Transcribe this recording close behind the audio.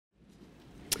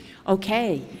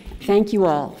Okay, thank you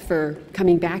all for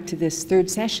coming back to this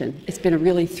third session. It's been a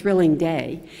really thrilling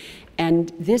day.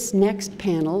 And this next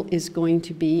panel is going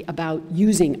to be about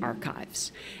using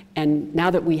archives. And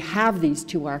now that we have these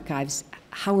two archives,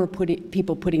 how are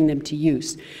people putting them to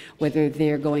use? Whether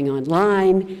they're going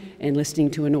online and listening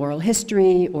to an oral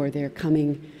history, or they're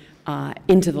coming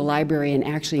into the library and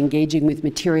actually engaging with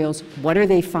materials. What are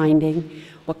they finding?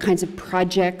 What kinds of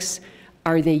projects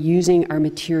are they using our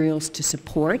materials to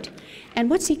support? And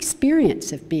what's the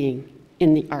experience of being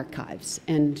in the archives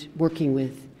and working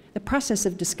with the process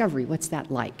of discovery? What's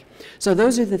that like? So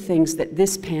those are the things that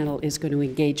this panel is going to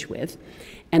engage with.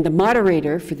 And the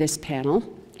moderator for this panel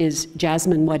is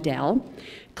Jasmine Waddell,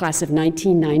 class of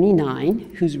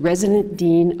 1999, who's resident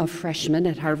dean of freshmen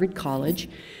at Harvard College,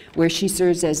 where she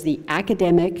serves as the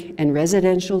academic and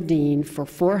residential dean for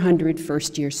 400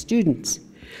 first-year students.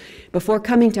 Before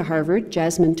coming to Harvard,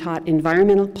 Jasmine taught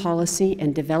environmental policy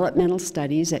and developmental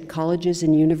studies at colleges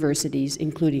and universities,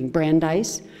 including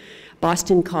Brandeis,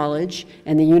 Boston College,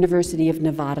 and the University of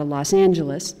Nevada, Los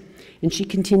Angeles, and she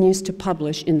continues to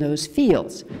publish in those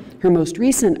fields. Her most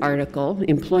recent article,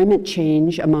 Employment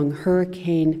Change Among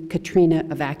Hurricane Katrina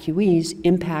Evacuees,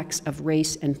 Impacts of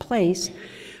Race and Place,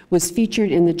 was featured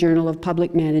in the Journal of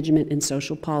Public Management and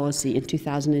Social Policy in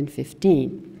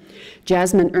 2015.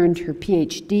 Jasmine earned her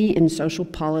Ph.D. in social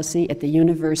policy at the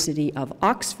University of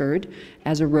Oxford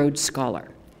as a Rhodes Scholar.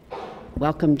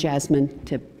 Welcome, Jasmine,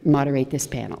 to moderate this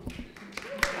panel.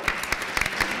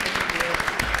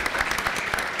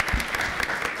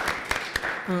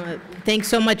 Thanks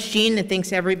so much, Jean, and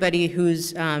thanks everybody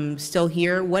who's still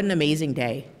here. What an amazing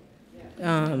day.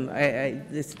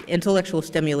 This intellectual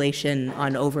stimulation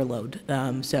on overload.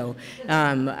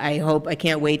 I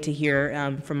can't wait to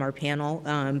hear from our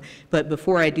panel. But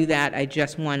before I do that, I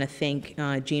just want to thank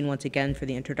Jean once again for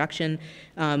the introduction.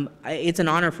 It's an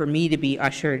honor for me to be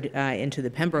ushered into the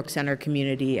Pembroke Center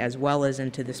community as well as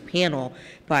into this panel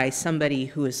by somebody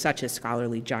who is such a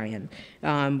scholarly giant.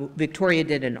 Victoria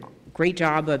did an great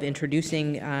job of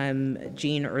introducing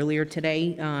Jean earlier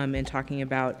today and talking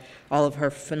about all of her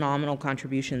phenomenal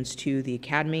contributions to the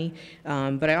Academy.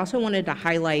 But I also wanted to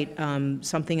highlight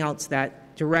something else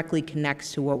that directly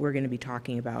connects to what we're going to be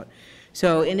talking about.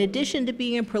 So in addition to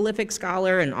being a prolific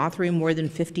scholar and authoring more than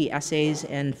 50 essays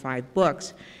and 5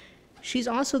 books, she's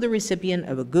also the recipient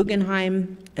of a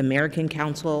Guggenheim, American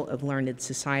Council of Learned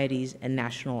Societies, and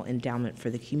National Endowment for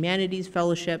the Humanities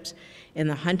Fellowships, and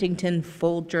the Huntington,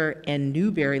 Folger, and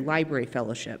Newberry Library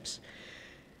Fellowships.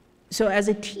 So as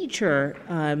a teacher,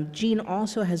 Jean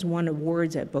also has won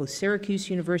awards at both Syracuse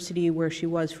University, where she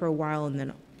was for a while, and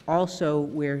then also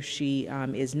where she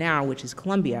is now, which is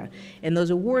Columbia. And those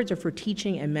awards are for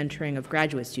teaching and mentoring of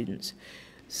graduate students.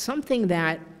 Something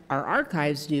that our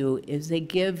archives do is they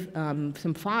give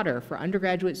some fodder for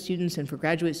undergraduate students and for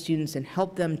graduate students and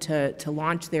help them to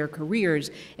launch their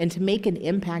careers and to make an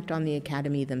impact on the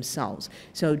Academy themselves.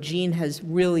 So Jean has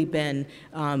really been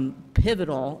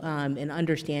pivotal in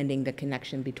understanding the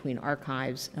connection between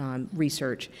archives,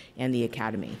 research, and the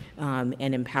Academy,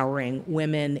 and empowering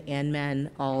women and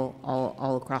men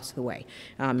all across the way,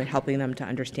 and helping them to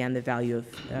understand the value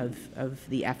of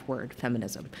the F word,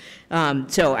 feminism.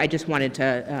 So I just wanted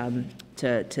to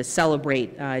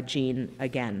celebrate Jean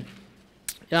again.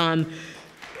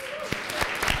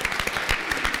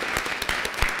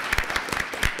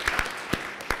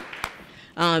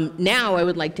 Now I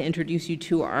would like to introduce you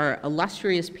to our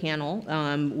illustrious panel.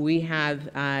 We have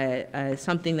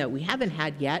something that we haven't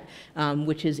had yet,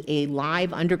 which is a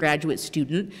live undergraduate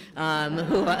student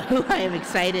who I am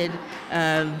excited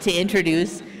to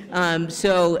introduce.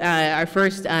 Our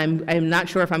first, I'm not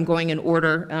sure if I'm going in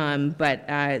order, but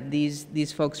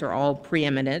these folks are all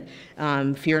preeminent,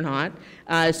 fear not.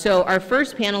 So our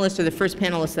first panelist, or the first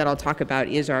panelist that I'll talk about,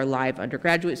 is our live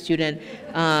undergraduate student.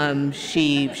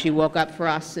 She woke up for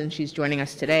us and she's joining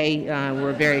us today.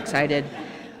 We're very excited.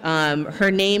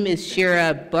 Her name is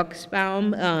Shira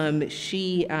Buchsbaum.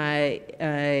 She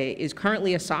is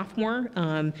currently a sophomore,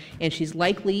 and she's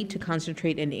likely to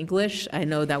concentrate in English. I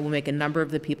know that will make a number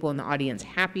of the people in the audience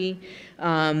happy.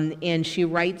 And she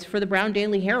writes for the Brown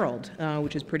Daily Herald,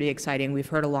 which is pretty exciting. We've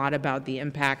heard a lot about the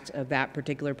impact of that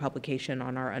particular publication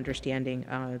on our understanding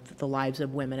of the lives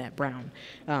of women at Brown.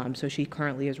 So she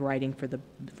currently is writing for the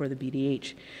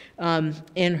BDH.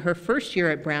 In her first year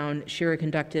at Brown, Shira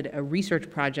conducted a research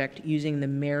project using the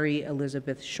Mary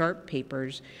Elizabeth Sharp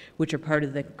papers, which are part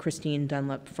of the Christine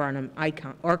Dunlap Farnham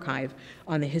archive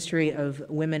on the history of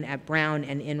women at Brown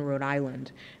and in Rhode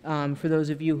Island. For those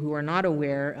of you who are not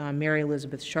aware, Mary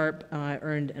Elizabeth Sharp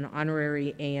earned an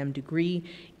honorary AM degree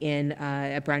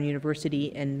at Brown University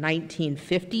in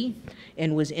 1950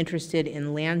 and was interested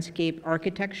in landscape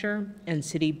architecture and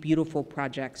city beautiful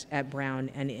projects at Brown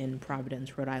and in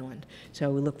Providence, Rhode Island.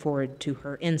 So we look forward to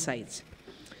her insights.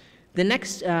 The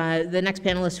next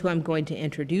panelist who I'm going to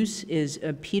introduce is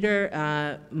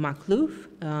Peter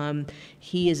Makhlouf.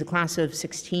 He is a class of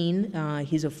 16.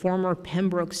 He's a former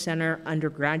Pembroke Center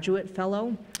undergraduate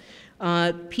fellow.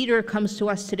 Peter comes to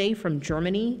us today from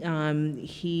Germany.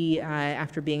 He,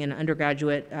 after being an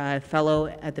undergraduate fellow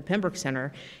at the Pembroke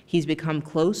Center, he's become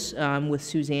close with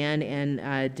Suzanne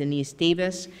and Denise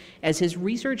Davis as his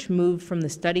research moved from the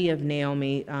study of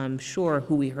Naomi Shore,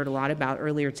 who we heard a lot about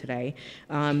earlier today,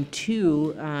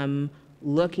 to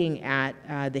looking at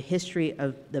the history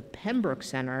of the Pembroke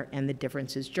Center and the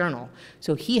Differences Journal.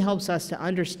 So he helps us to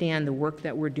understand the work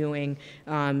that we're doing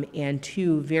and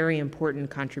two very important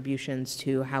contributions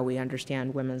to how we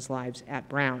understand women's lives at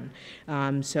Brown.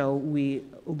 So we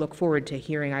look forward to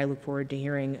hearing, I look forward to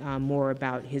hearing more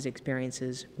about his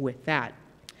experiences with that.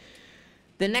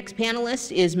 The next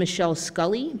panelist is Michelle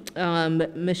Scully.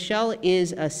 Michelle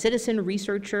is a citizen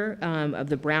researcher of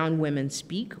the Brown Women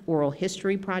Speak Oral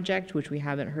History Project, which we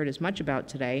haven't heard as much about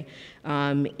today.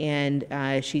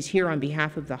 And she's here on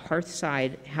behalf of the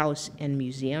Hearthside House and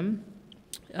Museum.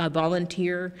 As a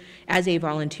volunteer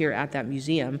at that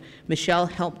museum, Michelle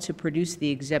helped to produce the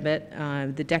exhibit,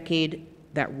 The Decade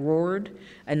That Roared,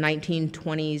 a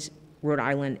 1920s Rhode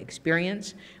Island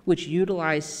experience, which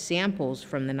utilized samples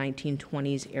from the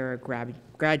 1920s era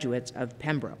graduates of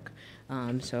Pembroke.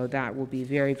 So that will be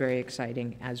very, very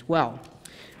exciting as well.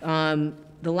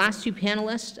 The last two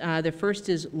panelists, the first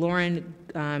is Lauren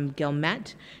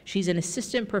Guilmette. She's an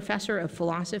assistant professor of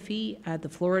philosophy at the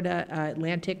Florida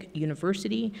Atlantic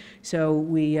University. So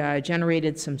we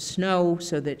generated some snow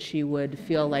so that she would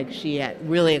feel like she had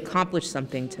really accomplished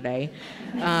something today.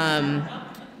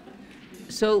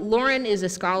 So Lauren is a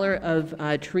scholar of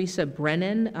Teresa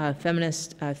Brennan, a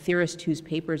feminist theorist whose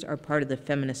papers are part of the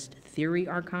Feminist Theory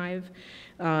Archive.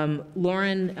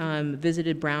 Lauren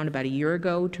visited Brown about a year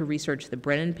ago to research the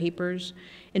Brennan papers.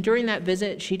 And during that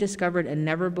visit, she discovered a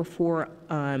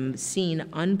never-before-seen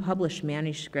unpublished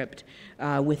manuscript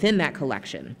within that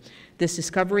collection. This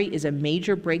discovery is a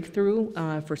major breakthrough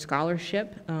for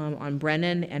scholarship on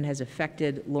Brennan and has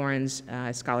affected Lauren's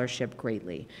scholarship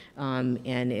greatly. And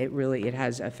it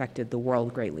has affected the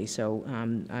world greatly. So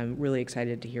I'm really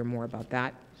excited to hear more about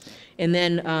that. And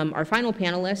then our final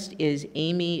panelist is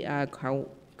Amy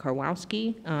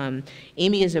Karwoski.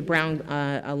 Amy is a Brown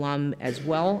alum as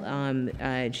well.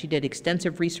 She did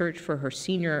extensive research for her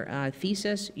senior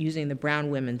thesis using the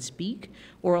Brown Women Speak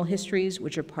oral histories,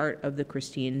 which are part of the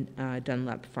Christine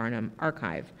Dunlap Farnham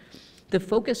archive. The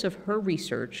focus of her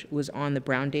research was on the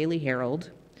Brown Daily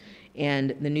Herald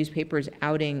and the newspaper's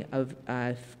outing of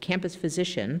a campus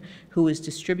physician who was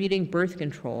distributing birth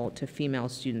control to female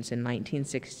students in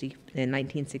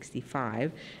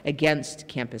 1965 against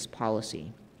campus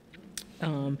policy.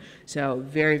 So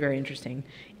very, very interesting.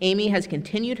 Amy has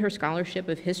continued her scholarship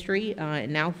of history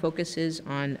and now focuses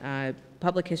on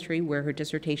public history, where her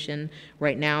dissertation,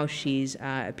 right now she's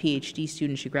a Ph.D.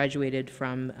 student. She graduated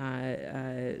from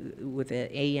with an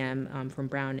AM from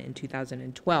Brown in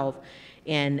 2012,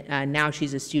 and now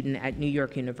she's a student at New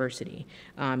York University,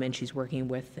 and she's working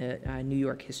with the New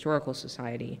York Historical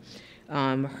Society.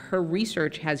 Her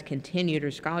research has continued,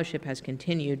 her scholarship has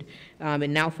continued,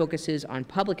 and now focuses on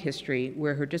public history,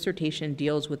 where her dissertation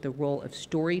deals with the role of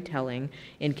storytelling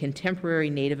in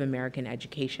contemporary Native American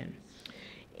education.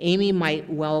 Amy might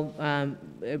well,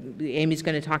 Amy's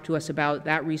going to talk to us about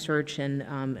that research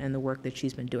and the work that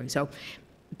she's been doing. So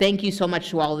thank you so much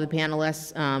to all of the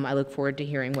panelists. I look forward to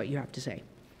hearing what you have to say.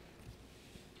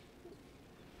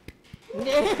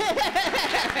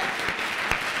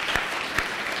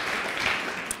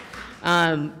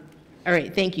 All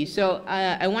right, thank you. So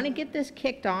I want to get this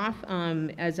kicked off.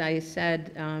 As I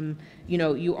said, you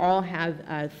know, you all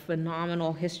have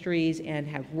phenomenal histories and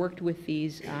have worked with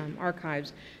these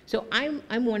archives. So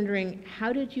I'm wondering,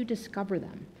 how did you discover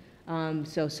them?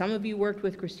 So some of you worked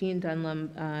with Christine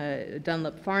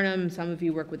Dunlap Farnham. Some of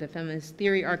you worked with the Feminist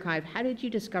Theory Archive. How did you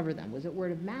discover them? Was it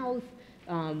word of mouth?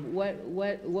 What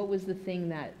was the thing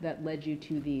that led you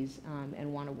to these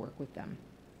and want to work with them?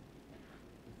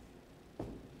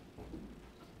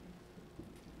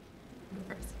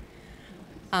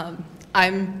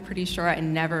 I'm pretty sure I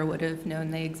never would have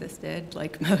known they existed,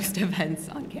 like most events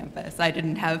on campus. I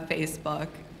didn't have Facebook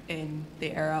in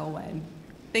the era when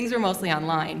things were mostly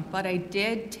online, but I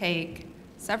did take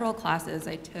several classes.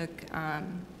 I took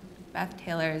Beth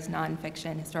Taylor's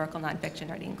historical nonfiction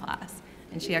writing class.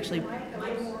 And she actually,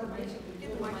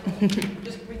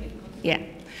 yeah,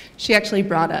 she actually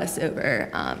brought us over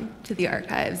to the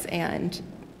archives, and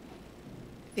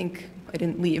I think I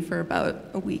didn't leave for about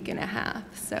a week and a half.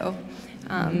 So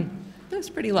I was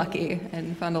pretty lucky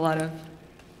and found a lot of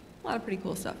pretty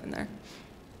cool stuff in there.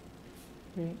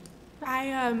 Great. I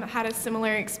had a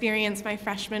similar experience my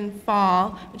freshman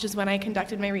fall, which is when I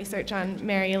conducted my research on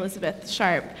Mary Elizabeth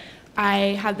Sharp.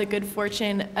 I had the good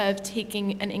fortune of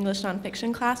taking an English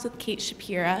nonfiction class with Kate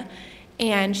Shapira,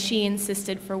 and she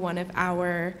insisted for one of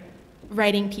our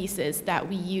writing pieces that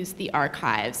we use the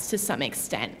archives to some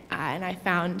extent. And I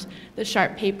found the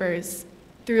Sharp papers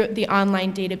through the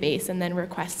online database and then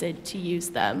requested to use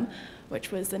them,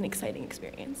 which was an exciting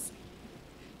experience.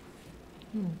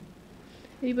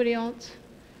 Anybody else?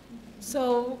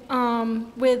 So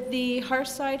with the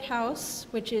Hearthside House,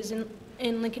 which is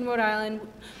in Lincoln, Rhode Island,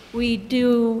 we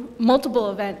do multiple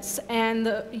events, and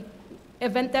the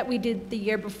event that we did the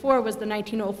year before was the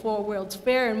 1904 World's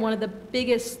Fair, and one of the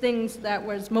biggest things that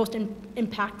was most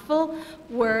impactful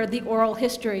were the oral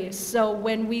histories. So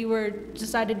when we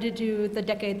decided to do the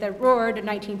Decade That Roared, a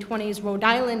 1920s Rhode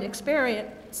Island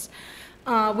experience,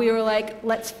 we were like,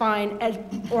 let's find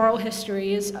oral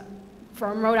histories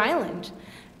from Rhode Island.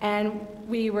 And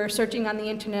we were searching on the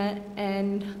internet,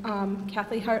 and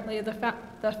Kathy Hartley, the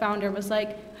founder, was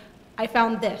like, I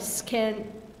found this.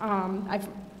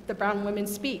 The Brown Women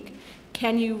Speak.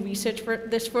 Can you research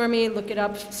this for me, look it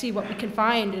up, see what we can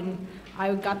find? And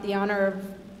I got the honor of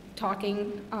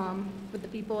talking with the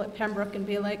people at Pembroke and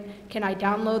be like, can I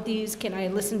download these? Can I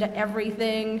listen to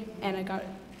everything? And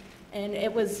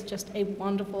it was just a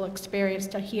wonderful experience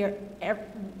to hear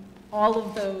all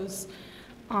of those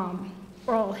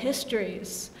oral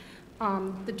histories.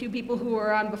 The two people who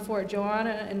were on before,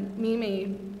 Joanna and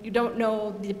Mimi, you don't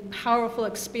know the powerful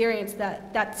experience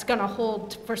that's going to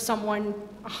hold for someone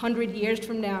 100 years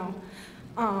from now.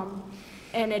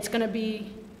 And it's going to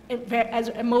be as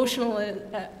emotional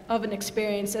of an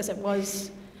experience as it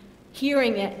was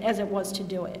hearing it as it was to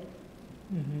do it.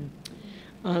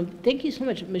 Mm-hmm. Thank you so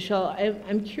much, Michelle.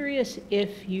 I'm curious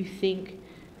if you think,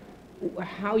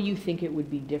 how you think it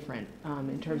would be different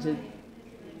in terms of.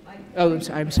 Oh,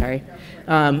 I'm sorry.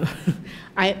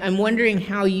 I'm wondering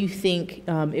how you think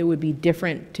it would be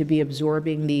different to be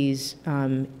absorbing these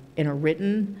in a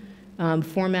written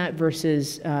format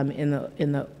versus in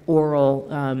the oral,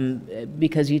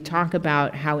 because you talk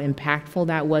about how impactful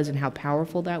that was and how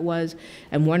powerful that was.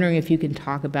 I'm wondering if you can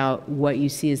talk about what you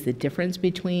see as the difference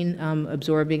between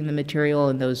absorbing the material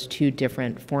in those two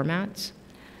different formats.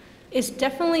 It's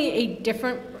definitely a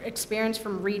different experience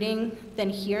from reading than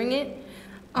hearing it.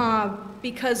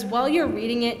 Because while you're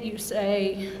reading it, you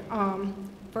say,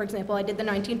 for example, I did the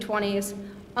 1920s,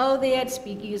 oh, they had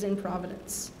speakeasies in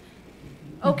Providence.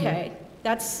 Okay,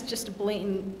 that's just a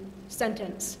blatant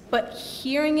sentence. But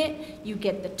hearing it, you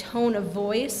get the tone of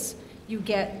voice, you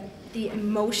get the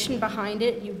emotion behind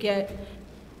it, you get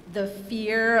the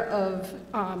fear of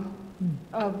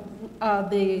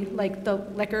the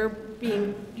liquor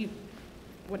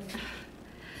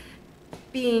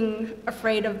being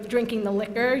afraid of drinking the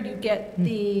liquor. You get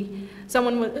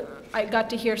I got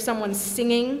to hear someone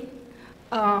singing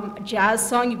a jazz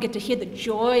song. You get to hear the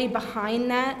joy behind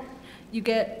that. You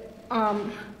get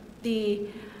oh,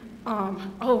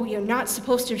 you're not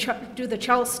supposed to do the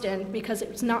Charleston because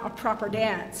it's not a proper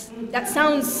dance. That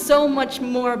sounds so much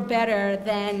more better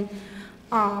than,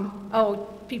 oh,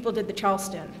 people did the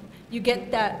Charleston. You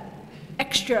get that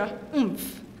extra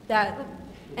oomph,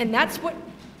 and that's what.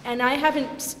 And I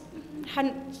hadn't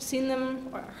seen them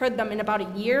or heard them in about a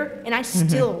year, and I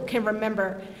still can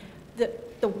remember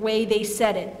the way they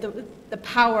said it, the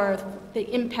power,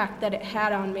 the impact that it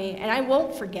had on me, and I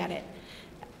won't forget it.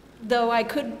 Though I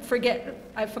could forget,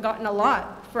 I've forgotten a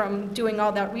lot from doing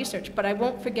all that research, but I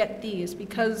won't forget these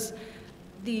because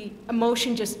the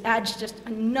emotion just adds just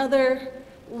another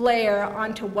layer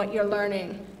onto what you're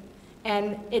learning,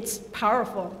 and it's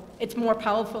powerful. It's more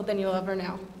powerful than you'll ever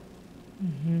know.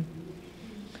 Mm-hmm.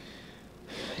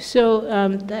 So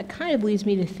that kind of leads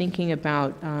me to thinking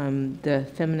about the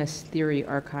feminist theory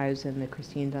archives and the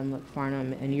Christine Dunlop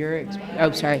Farnham and your, oh,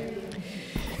 sorry.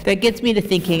 That gets me to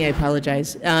thinking, I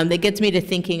apologize, that gets me to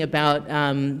thinking about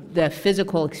the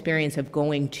physical experience of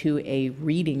going to a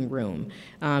reading room.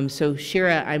 So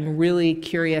Shira, I'm really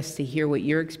curious to hear what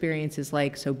your experience is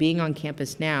like. So being on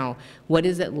campus now, what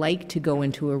is it like to go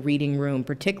into a reading room,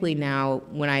 particularly now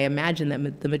when I imagine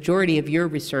that the majority of your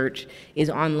research is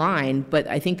online, but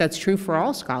I think that's true for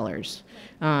all scholars.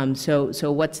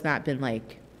 So what's that been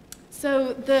like?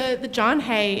 So the John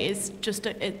Hay is just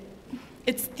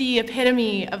it's the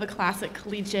epitome of a classic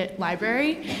collegiate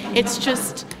library. It's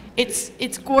just,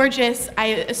 it's gorgeous. I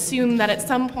assume that at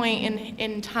some point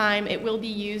in time it will be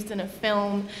used in a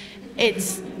film.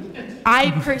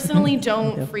 I personally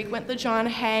don't frequent the John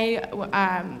Hay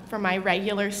for my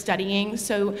regular studying,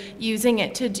 so using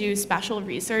it to do special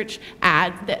research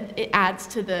adds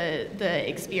to the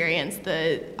experience.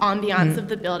 The ambiance of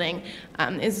the building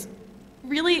is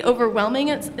really overwhelming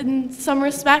in some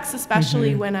respects,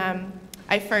 especially when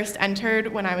I first entered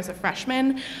when I was a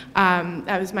freshman.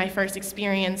 That was my first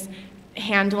experience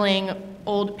handling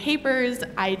old papers.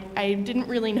 I didn't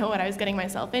really know what I was getting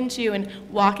myself into, and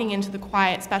walking into the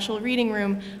quiet special reading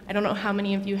room, I don't know how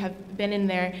many of you have been in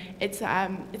there, it's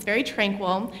very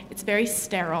tranquil, it's very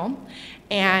sterile,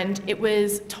 and it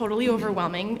was totally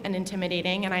overwhelming and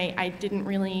intimidating, and I didn't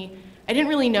really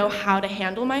know how to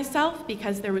handle myself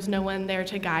because there was no one there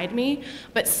to guide me.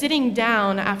 But sitting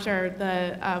down after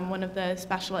one of the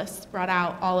specialists brought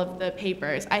out all of the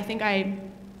papers, I think I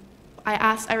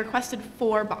requested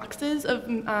 4 boxes of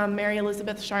Mary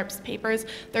Elizabeth Sharp's papers.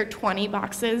 There are 20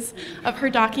 boxes of her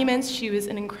documents. She was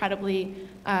an incredibly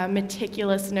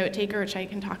meticulous note taker, which I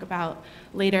can talk about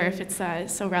later if it's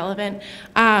so relevant.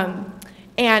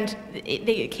 And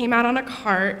they came out on a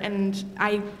cart, and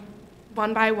I,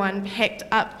 one by one, picked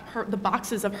up the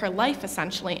boxes of her life,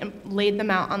 essentially, and laid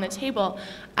them out on the table.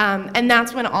 And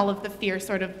that's when all of the fear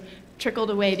sort of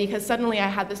trickled away, because suddenly I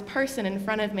had this person in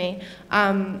front of me.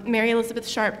 Mary Elizabeth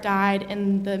Sharp died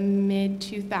in the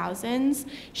mid-2000s.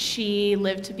 She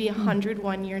lived to be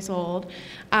 101 years old.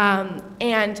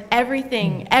 And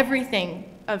everything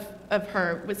of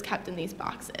her was kept in these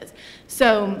boxes.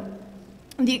 So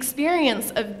the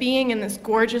experience of being in this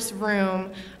gorgeous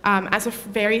room as a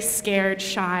very scared,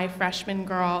 shy freshman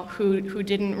girl who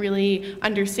didn't really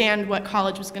understand what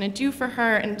college was going to do for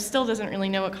her, and still doesn't really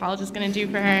know what college is going to do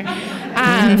for her,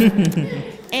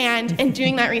 and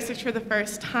doing that research for the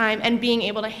first time and being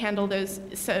able to handle those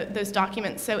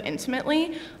documents so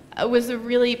intimately was a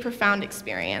really profound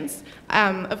experience.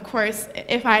 Of course,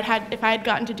 if I had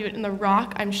gotten to do it in the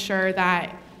Rock, I'm sure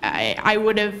that I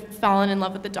would have fallen in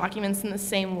love with the documents in the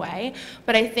same way,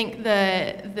 but I think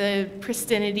the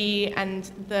pristinity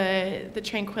and the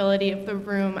tranquility of the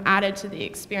room added to the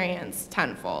experience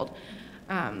tenfold.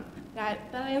 That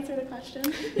answer the question?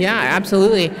 Yeah,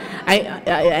 absolutely.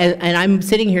 And I'm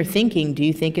sitting here thinking, do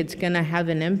you think it's going to have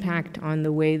an impact on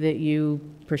the way that you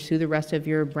pursue the rest of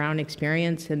your Brown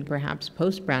experience and perhaps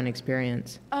post-Brown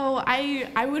experience? Oh,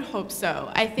 I would hope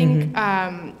so. I think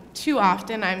too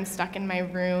often I'm stuck in my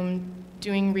room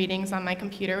doing readings on my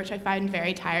computer, which I find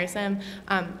very tiresome.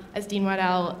 As Dean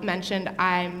Waddell mentioned,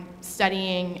 I'm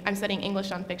studying English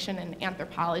nonfiction and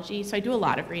anthropology, so I do a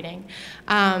lot of reading.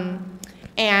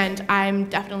 And I'm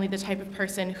definitely the type of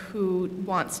person who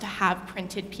wants to have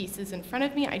printed pieces in front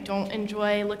of me. I don't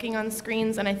enjoy looking on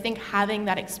screens, and I think having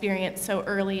that experience so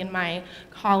early in my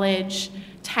college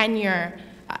tenure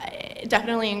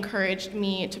definitely encouraged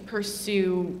me to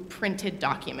pursue printed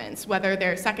documents, whether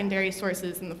they're secondary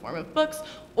sources in the form of books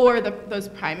or those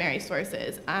primary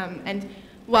sources. And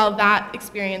while that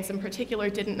experience in particular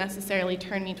didn't necessarily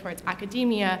turn me towards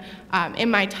academia, in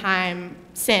my time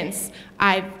since,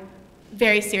 I've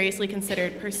very seriously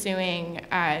considered pursuing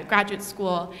graduate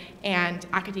school and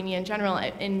academia in general,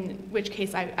 in which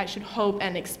case I should hope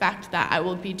and expect that I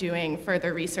will be doing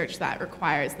further research that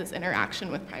requires this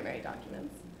interaction with primary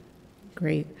documents.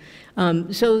 Great.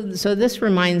 So this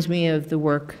reminds me of the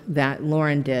work that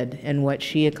Lauren did and what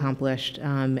she accomplished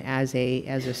as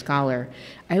a scholar.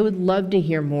 I would love to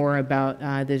hear more about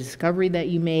the discovery that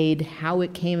you made, how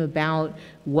it came about,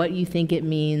 what you think it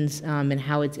means, and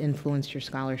how it's influenced your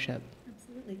scholarship.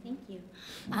 Absolutely, thank you.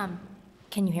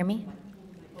 Can you hear me?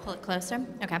 Pull it closer?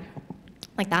 Okay.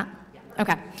 Like that?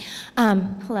 Okay.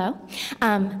 Hello.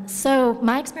 So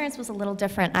my experience was a little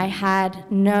different. I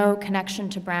had no connection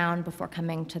to Brown before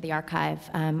coming to the archive.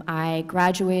 I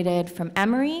graduated from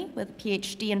Emory with a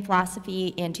Ph.D. in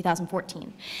philosophy in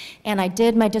 2014. And I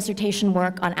did my dissertation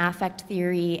work on affect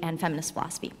theory and feminist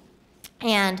philosophy.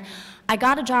 And I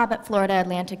got a job at Florida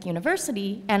Atlantic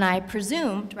University, and I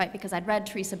presumed, right, because I'd read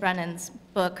Teresa Brennan's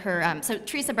book, so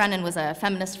Teresa Brennan was a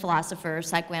feminist philosopher,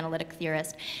 psychoanalytic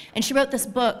theorist, and she wrote this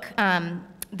book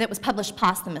that was published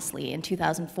posthumously in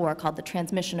 2004 called The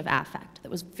Transmission of Affect, that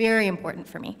was very important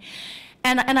for me.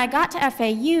 And I got to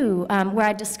FAU, where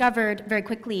I discovered very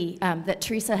quickly that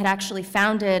Teresa had actually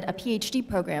founded a Ph.D.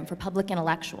 program for public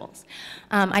intellectuals.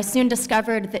 I soon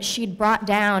discovered that she'd brought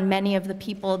down many of the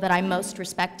people that I most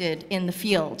respected in the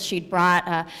field. She'd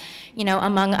brought, you know,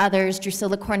 among others,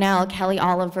 Drusilla Cornell, Kelly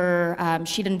Oliver.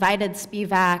 She'd invited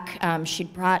Spivak.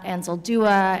 She'd brought Ansel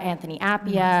Dua, Anthony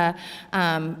Appia.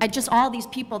 Just all these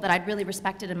people that I'd really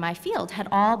respected in my field had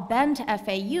all been to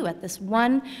FAU at this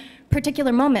one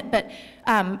particular moment, but,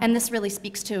 and this really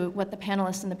speaks to what the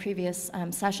panelists in the previous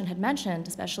session had mentioned,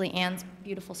 especially Anne's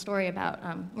beautiful story about,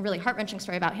 really heart-wrenching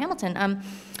story about Hamilton,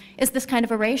 is this kind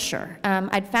of erasure.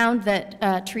 I'd found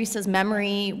that Teresa's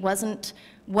memory wasn't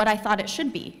what I thought it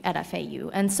should be at FAU.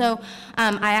 And so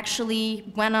I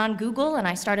actually went on Google and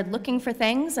I started looking for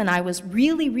things, and I was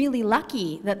really, really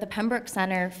lucky that the Pembroke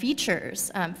Center features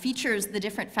the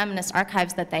different feminist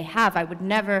archives that they have. I would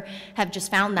never have just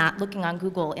found that looking on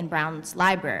Google in Brown's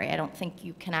library. I don't think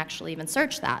you can actually even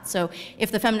search that. So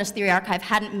if the Feminist Theory Archive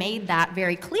hadn't made that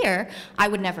very clear, I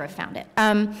would never have found it.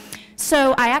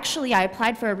 So I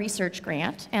applied for a research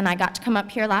grant, and I got to come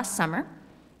up here last summer.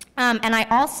 And I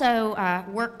also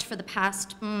worked for the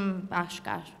past,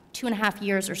 2.5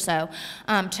 years or so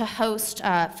to host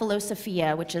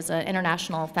Philosophia, which is an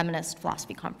international feminist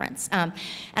philosophy conference. And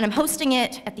I'm hosting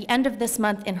it at the end of this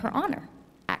month in her honor,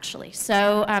 actually.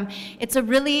 So it's a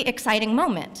really exciting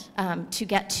moment to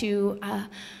get to, I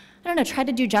don't know, try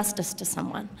to do justice to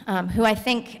someone who I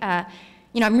think,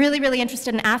 you know, I'm really, really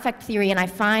interested in affect theory, and I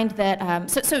find that,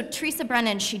 so Teresa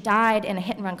Brennan, she died in a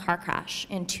hit-and-run car crash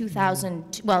in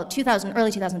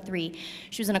early 2003.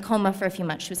 She was in a coma for a few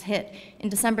months. She was hit in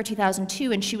December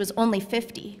 2002, and she was only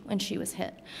 50 when she was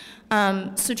hit.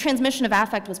 So Transmission of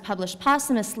Affect was published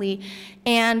posthumously,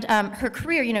 and her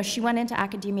career, you know, she went into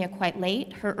academia quite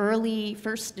late. Her early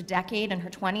first decade in her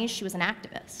 20s, she was an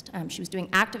activist. She was doing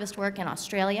activist work in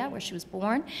Australia, where she was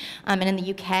born, and in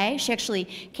the UK. She actually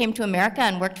came to America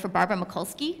and worked for Barbara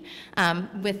Mikulski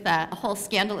with a whole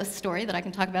scandalous story that I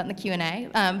can talk about in the Q&A.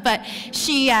 But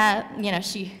she, you know,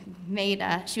 she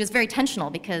was very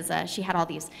tensional because she had all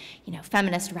these, you know,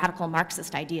 feminist, radical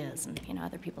Marxist ideas, and, you know,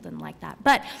 other people didn't like that.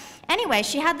 But anyway,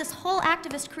 she had this whole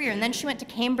activist career, and then she went to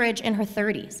Cambridge in her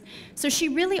 30s. So she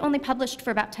really only published for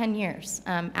about 10 years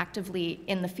actively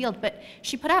in the field, but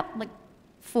she put out like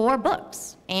 4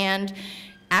 books. And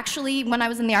actually, when I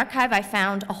was in the archive, I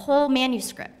found a whole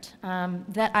manuscript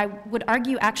that I would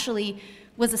argue actually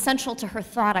was essential to her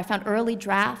thought. I found early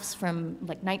drafts from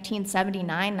like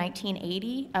 1979,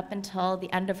 1980, up until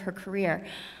the end of her career,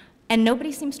 and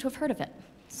nobody seems to have heard of it.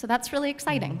 So that's really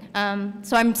exciting.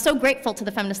 So I'm so grateful to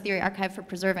the Feminist Theory Archive for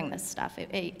preserving this stuff.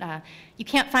 You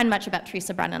can't find much about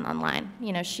Teresa Brennan online.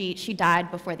 You know, she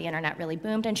died before the internet really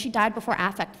boomed, and she died before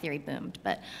affect theory boomed,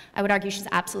 but I would argue she's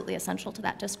absolutely essential to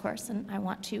that discourse, and I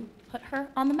want to put her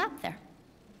on the map there.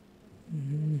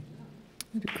 Mm-hmm.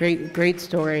 Great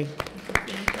story.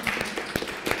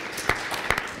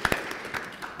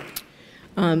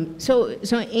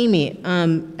 So Amy,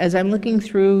 as I'm looking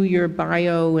through your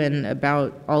bio and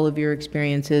about all of your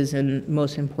experiences, and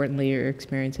most importantly, your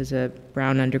experience as a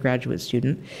Brown undergraduate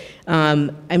student,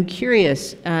 I'm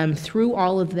curious, through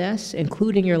all of this,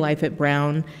 including your life at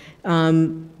Brown,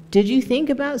 did you think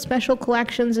about special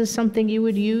collections as something you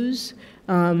would use?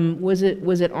 Was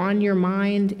it on your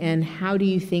mind, and how do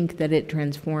you think that it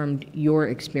transformed your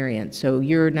experience? So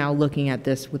you're now looking at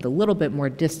this with a little bit more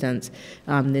distance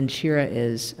than Shira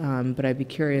is, but I'd be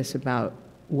curious about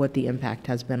what the impact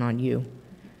has been on you.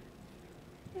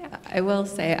 Yeah, I will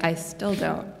say I still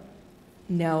don't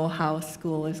know how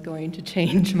school is going to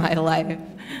change my life.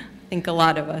 I think a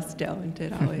lot of us don't.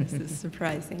 It always is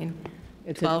surprising.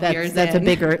 12 years that's in.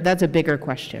 That's a bigger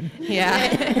question.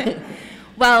 Yeah.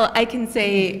 Well, I can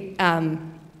say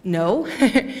no.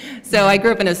 So I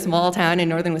grew up in a small town in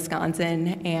northern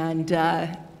Wisconsin, and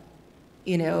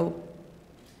you know,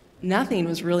 nothing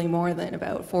was really more than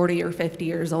about 40 or 50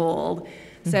 years old.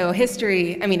 So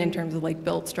history, I mean, in terms of like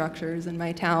built structures in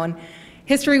my town,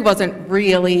 history wasn't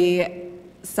really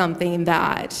something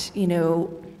that, you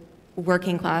know,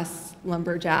 working class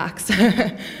lumberjacks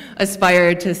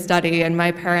aspired to study, and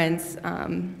my parents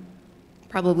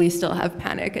probably still have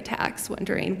panic attacks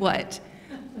wondering what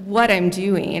I'm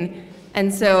doing.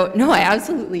 And so, no, I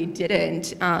absolutely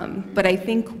didn't. But I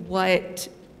think what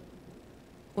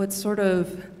was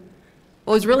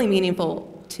really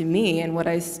meaningful to me, and what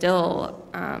I still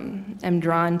am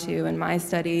drawn to in my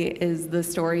study, is the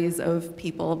stories of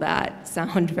people that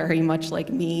sound very much like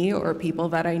me, or people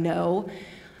that I know.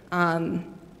 I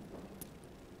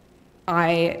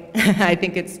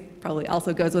think it's probably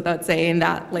also goes without saying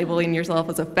that labeling yourself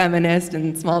as a feminist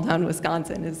in small town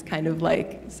Wisconsin is kind of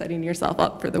like setting yourself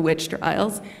up for the witch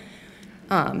trials,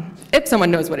 if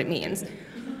someone knows what it means.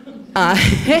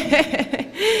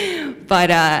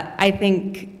 But I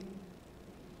think,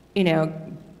 you know,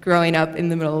 growing up in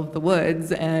the middle of the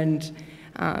woods and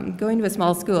going to a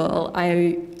small school,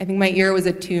 I think my ear was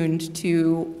attuned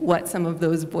to what some of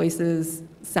those voices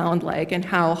sound like and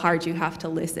how hard you have to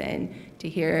listen to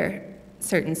hear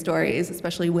certain stories,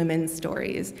 especially women's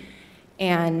stories.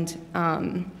 And,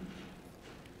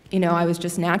 you know, I was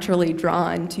just naturally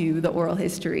drawn to the oral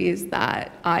histories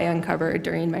that I uncovered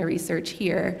during my research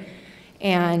here.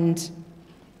 And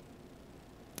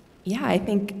yeah, I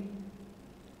think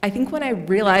when I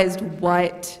realized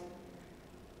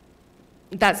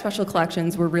that special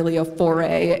collections were really a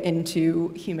foray into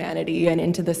humanity and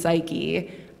into the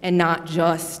psyche, and not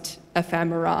just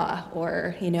ephemera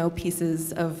or, you know,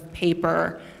 pieces of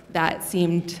paper that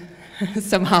seemed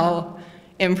somehow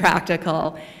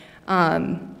impractical,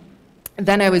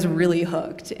 then I was really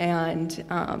hooked. And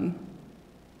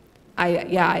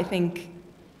I think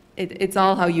it's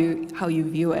all how you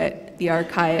view it. The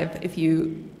archive,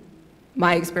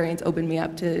 my experience opened me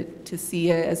up to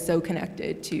see it as so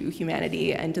connected to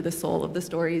humanity and to the soul of the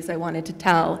stories I wanted to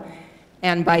tell.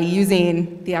 And by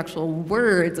using the actual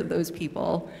words of those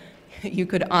people, you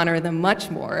could honor them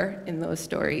much more in those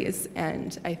stories.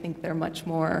 And I think they're much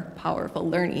more powerful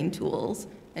learning tools.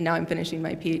 And now I'm finishing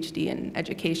my Ph.D. in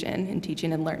education and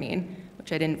teaching and learning,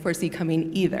 which I didn't foresee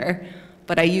coming either.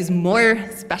 But I use more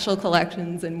special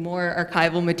collections and more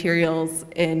archival materials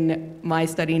in my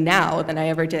study now than I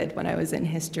ever did when I was in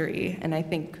history. And I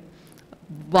think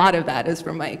a lot of that is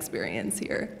from my experience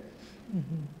here.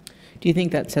 Mm-hmm. Do you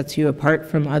think that sets you apart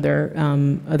from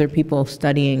other people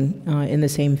studying in the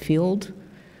same field?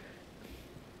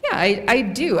 Yeah, I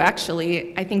do,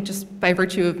 actually. I think just by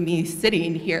virtue of me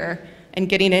sitting here and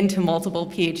getting into multiple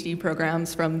PhD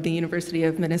programs from the University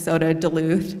of Minnesota,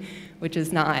 Duluth, which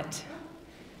is not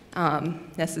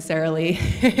necessarily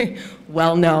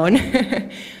well known.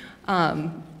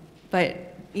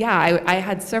 But yeah, I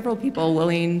had several people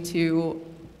willing to,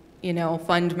 you know,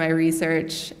 fund my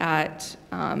research at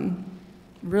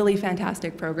really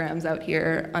fantastic programs out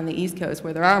here on the East Coast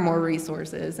where there are more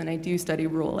resources, and I do study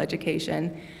rural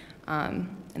education, and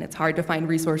it's hard to find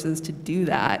resources to do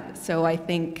that. So I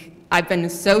think I've been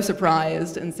so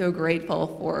surprised and so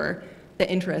grateful for the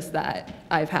interest that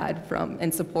I've had from,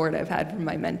 and support I've had from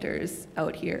my mentors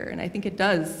out here. And I think it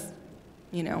does,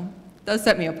 you know, does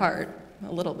set me apart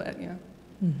a little bit, yeah.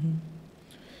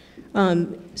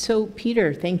 Mm-hmm. So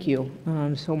Peter, thank you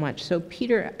so much. So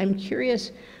Peter, I'm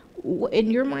curious, in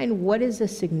your mind, what is the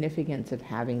significance of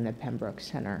having the Pembroke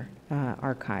Center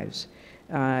archives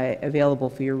available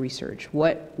for your research?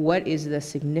 What is the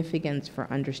significance for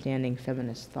understanding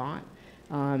feminist thought?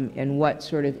 And what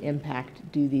sort of impact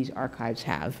do these archives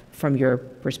have from your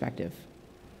perspective?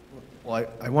 Well,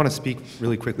 I want to speak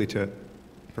really quickly to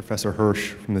Professor Hirsch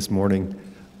from this morning.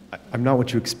 I'm not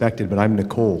what you expected, but I'm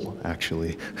Nicole,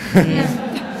 actually.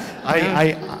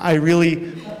 I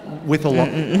really, with a lot,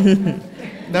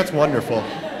 that's wonderful.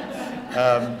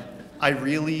 I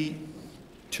really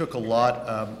took a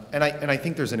lot, and I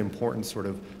think there's an important sort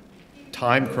of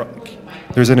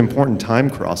there's an important time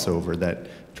crossover that,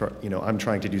 you know, I'm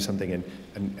trying to do something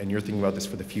and you're thinking about this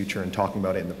for the future and talking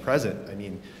about it in the present. I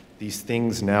mean, these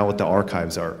things now with the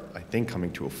archives are, I think,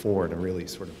 coming to a fore in a really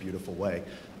sort of beautiful way.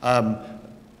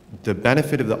 The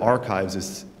benefit of the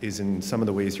archives is in some of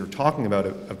the ways you're talking about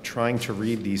of trying to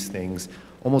read these things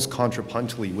almost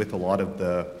contrapuntally with a lot of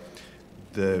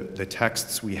the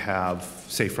texts we have,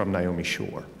 say, from Naomi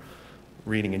Shore,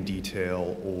 reading in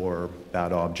detail, or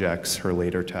Bad Objects, her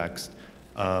later text,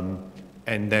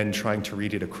 and then trying to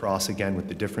read it across again with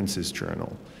the Differences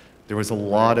Journal. There was a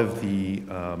lot of the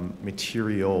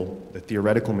material, the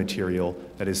theoretical material,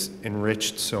 that is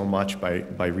enriched so much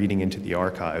by reading into the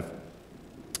archive.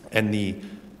 And the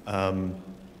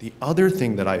other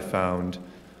thing that I found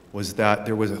was that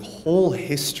there was a whole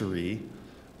history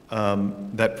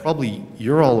that probably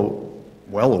you're all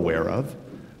well aware of,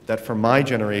 that for my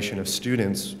generation of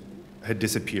students had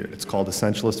disappeared. It's called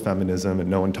essentialist feminism, and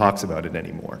no one talks about it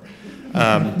anymore.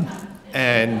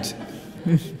 And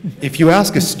if you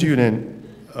ask a student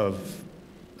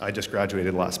I just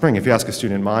graduated last spring, if you ask a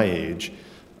student my age,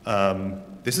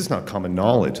 this is not common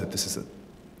knowledge that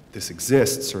this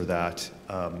exists, or that,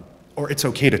 or it's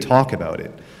okay to talk about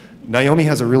it. Naomi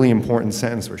has a really important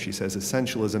sentence where she says,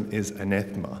 essentialism is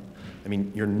anathema. I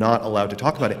mean, you're not allowed to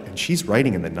talk about it, and she's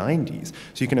writing in the 90s.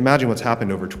 So you can imagine what's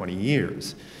happened over 20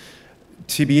 years.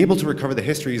 To be able to recover the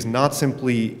history is not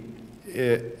simply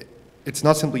it's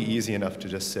not simply easy enough to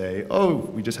just say, oh,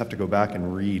 we just have to go back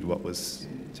and read what was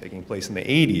taking place in the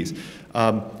 80s.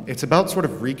 It's about sort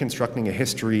of reconstructing a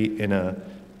history in a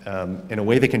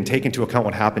way that can take into account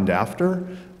what happened after,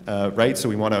 right? So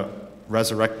we want to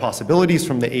resurrect possibilities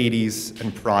from the 80s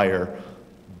and prior,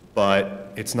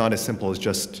 but it's not as simple as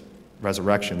just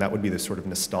resurrection. That would be the sort of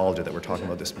nostalgia that we're talking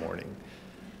about this morning.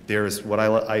 There's what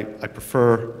I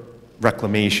prefer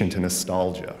reclamation to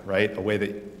nostalgia, right? A way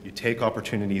that you take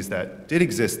opportunities that did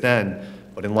exist then,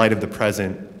 but in light of the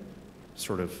present,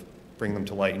 sort of bring them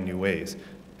to light in new ways.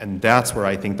 And that's where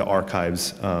I think the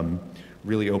archives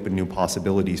really open new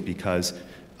possibilities, because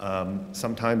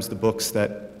sometimes the books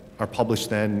that are published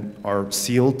then are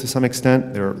sealed to some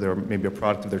extent. They're maybe a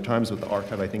product of their times, but the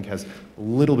archive, I think, has a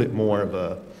little bit more of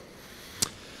a,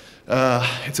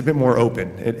 it's a bit more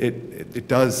open. It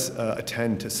does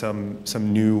attend to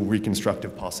some new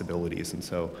reconstructive possibilities, and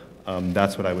so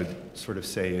that's what I would sort of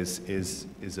say is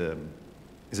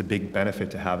a big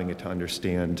benefit to having it, to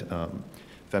understand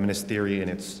feminist theory in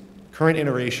its current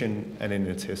iteration and in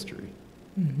its history.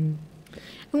 Mm-hmm.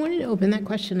 I wanted to open that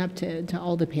question up to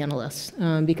all the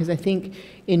panelists, because I think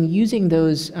in using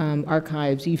those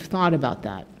archives, you've thought about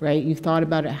that, right? You've thought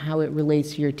about it, how it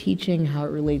relates to your teaching, how it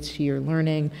relates to your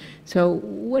learning. So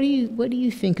what do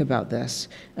you think about this?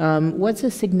 What's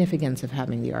the significance of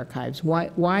having the archives?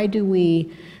 Why do we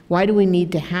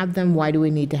need to have them? Why do we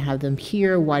need to have them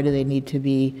here? Why do they need to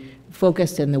be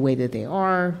focused in the way that they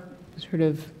are? Sort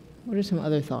of, what are some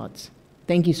other thoughts?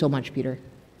 Thank you so much, Peter.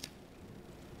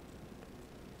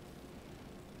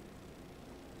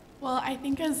 Well, I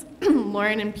think as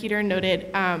Lauren and Peter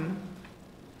noted, the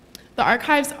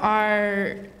archives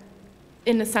are,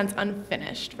 in a sense,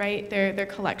 unfinished, right? They're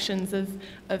collections of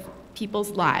people's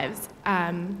lives.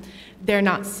 They're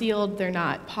not sealed, they're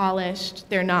not polished,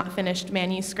 they're not finished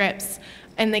manuscripts.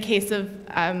 In the case of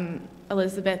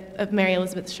Mary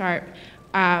Elizabeth Sharp,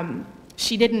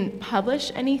 she didn't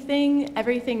publish anything.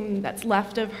 Everything that's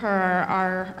left of her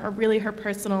are really her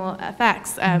personal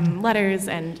effects, letters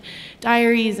and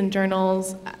diaries and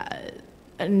journals,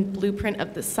 and blueprint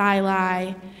of the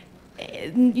Scylla,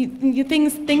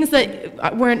 things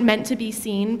that weren't meant to be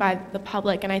seen by the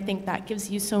public, and I think that gives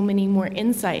you so many more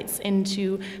insights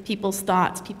into people's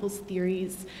thoughts, people's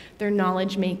theories, their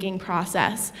knowledge-making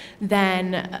process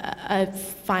than a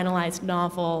finalized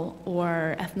novel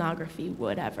or ethnography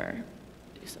would ever.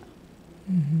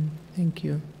 Mm-hmm. Thank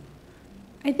you.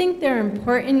 I think they're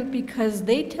important because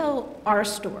they tell our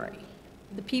story,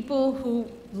 the people who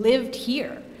lived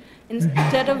here.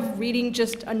 Instead of reading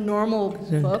just a normal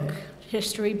book,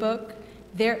 history book,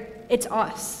 it's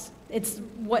us. It's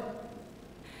what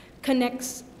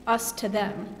connects us to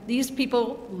them. These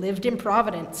people lived in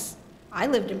Providence. I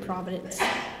lived in Providence.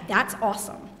 That's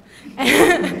awesome.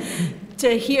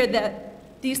 To hear that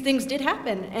these things did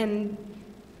happen, and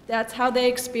that's how they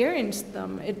experienced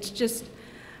them. It's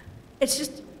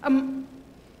an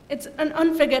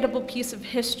unforgettable piece of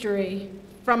history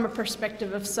from a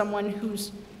perspective of someone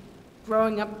who's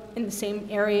growing up in the same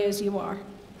area as you are.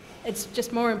 It's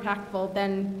just more impactful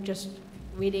than just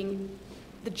reading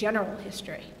the general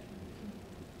history.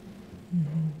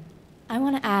 I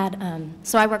want to add,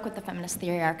 so I work with the Feminist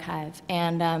Theory Archive,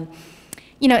 and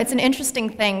you know, it's an interesting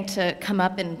thing to come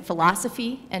up in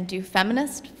philosophy and do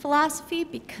feminist philosophy,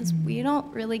 because we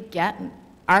don't really get an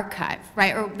archive,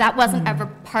 right? Or that wasn't ever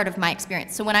part of my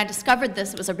experience. So when I discovered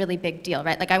this, it was a really big deal,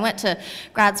 right? Like, I went to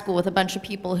grad school with a bunch of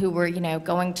people who were, you know,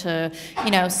 going to,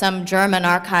 you know, some German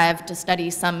archive to study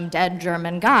some dead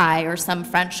German guy or some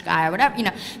French guy or whatever. You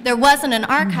know, there wasn't an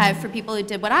archive for people who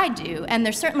did what I do, and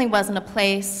there certainly wasn't a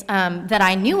place that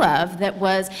I knew of that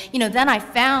was, you know. Then I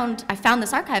found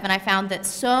this archive, and I found that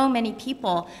so many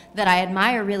people that I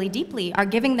admire really deeply are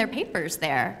giving their papers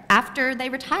there after they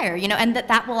retire, you know, and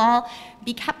that will all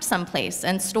be kept someplace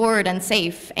and stored and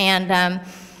safe. And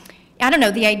I don't know,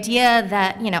 the idea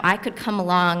that, you know, I could come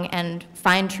along and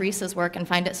find Teresa's work and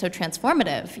find it so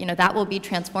transformative, you know, that will be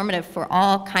transformative for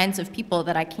all kinds of people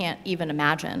that I can't even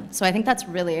imagine. So I think that's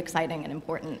really exciting and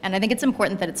important. And I think it's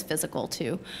important that it's physical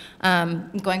too.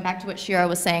 Going back to what Shira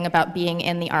was saying about being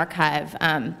in the archive,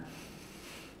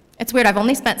 it's weird, I've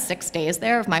only spent 6 days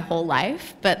there of my whole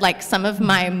life, but like some of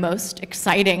my most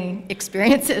exciting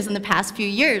experiences in the past few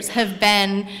years have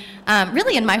been,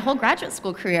 really in my whole graduate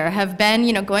school career, have been,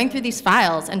 you know, going through these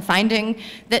files and finding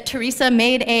that Teresa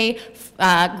made a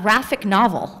graphic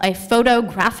novel, a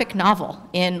photographic novel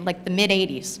in like the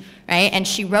mid-'80s, right? And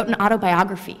she wrote an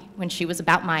autobiography when she was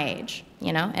about my age.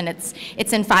 you know, and it's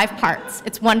in 5 parts.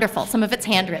 It's wonderful. Some of it's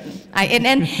handwritten.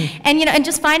 And you know, and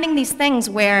just finding these things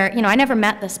where, you know, I never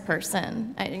met this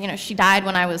person. You know, she died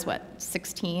when I was, what,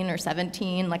 16 or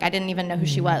 17? Like, I didn't even know who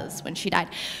she was when she died.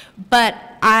 But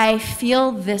I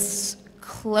feel this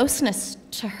closeness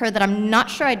to her that I'm not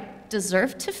sure I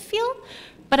deserve to feel,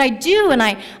 but I do, and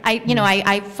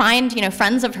I find, you know,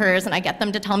 friends of hers, and I get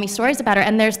them to tell me stories about her,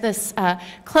 and there's this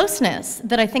closeness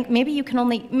that I think maybe you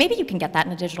can get that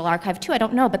in a digital archive too, I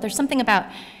don't know, but there's something about,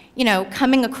 you know,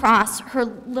 coming across her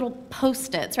little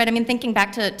Post-its, right? I mean, thinking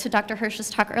back to Dr. Hirsch's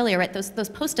talk earlier, right? Those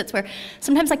Post-its where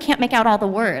sometimes I can't make out all the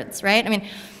words, right? I mean,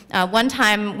 one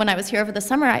time when I was here over the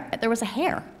summer, there was a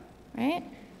hair, right?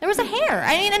 There was a hair.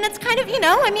 I mean, and it's kind of, you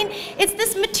know, I mean, it's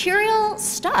this material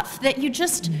stuff that you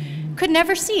just could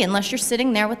never see unless you're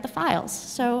sitting there with the files.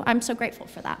 So I'm so grateful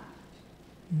for that.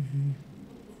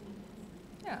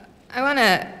 Yeah, I want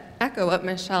to echo what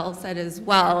Michelle said as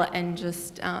well, and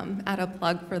just add a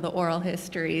plug for the oral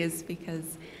histories,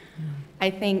 because I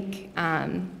think,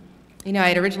 you know, I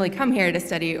had originally come here to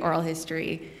study oral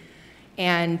history,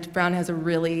 and Brown has a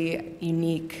really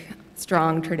unique,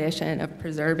 strong tradition of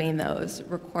preserving those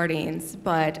recordings,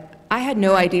 but I had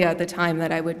no idea at the time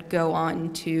that I would go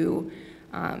on to,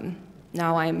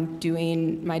 now I'm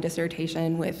doing my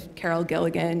dissertation with Carol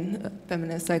Gilligan, a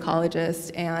feminist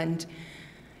psychologist, and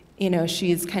you know,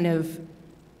 she's kind of,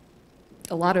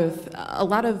 a lot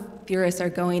of theorists are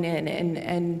going in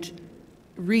and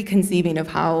reconceiving of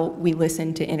how we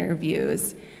listen to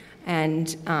interviews,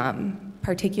 and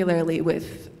particularly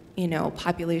with, you know,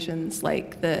 populations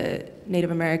like the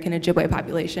Native American Ojibwe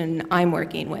population I'm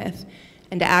working with,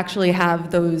 and to actually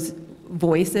have those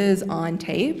voices on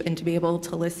tape and to be able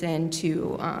to listen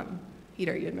to,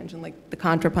 Peter, you had mentioned like the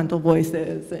contrapuntal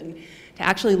voices, and to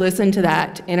actually listen to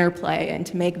that interplay and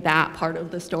to make that part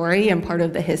of the story and part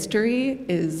of the history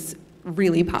is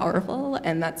really powerful,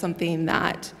 and that's something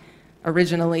that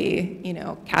originally, you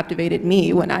know, captivated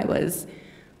me when I was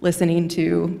listening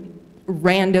to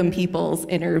random people's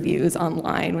interviews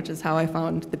online, which is how I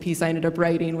found the piece I ended up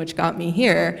writing, which got me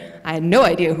here. I had no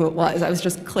idea who it was. I was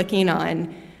just clicking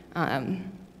on,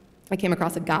 I came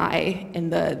across a guy in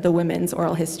the Women's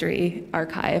Oral History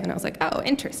Archive, and I was like, oh,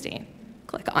 interesting.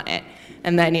 Click on it.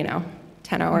 And then, you know,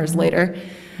 10 hours later,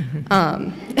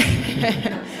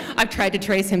 I've tried to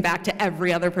trace him back to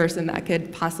every other person that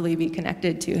could possibly be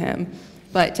connected to him.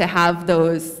 But to have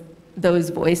those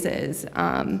voices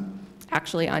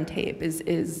actually on tape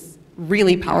is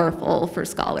really powerful for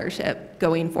scholarship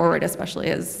going forward, especially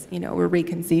as, you know, we're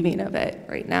reconceiving of it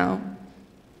right now.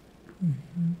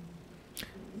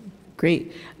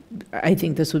 Great. I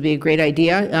think this would be a great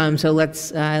idea. So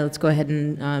let's go ahead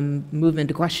and move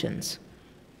into questions.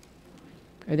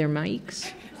 Are there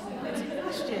mics?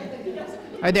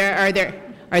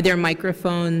 Are there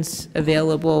microphones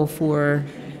available for?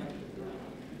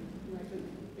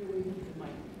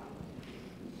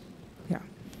 Yeah.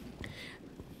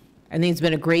 I think it's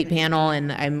been a great panel,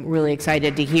 and I'm really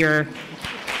excited to hear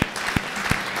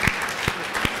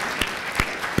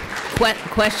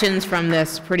questions from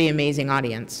this pretty amazing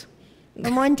audience.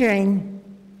 I'm wondering,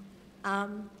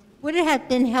 would it have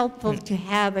been helpful to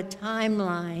have a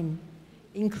timeline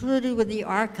included with the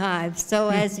archives, so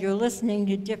as you're listening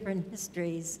to different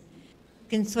histories, you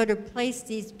can sort of place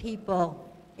these people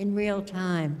in real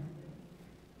time?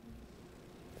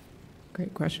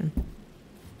 Great question.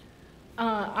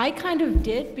 I kind of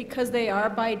did, because they are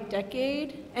by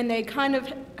decade, and they kind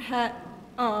of had,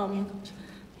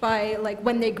 by like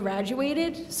when they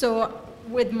graduated. So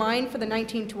with mine for the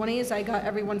 1920s, I got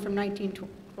everyone from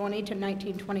 1920 to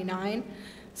 1929.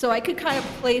 So I could kind of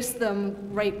place them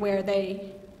right where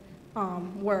they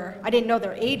were. I didn't know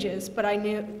their ages, but I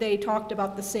knew they talked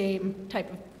about the same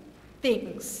type of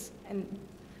things. And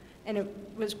it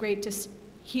was great to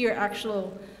hear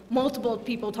actual multiple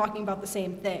people talking about the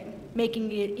same thing,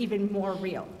 making it even more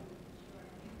real.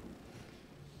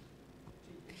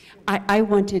 I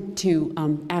wanted to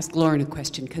ask Lauren a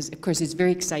question, because of course it's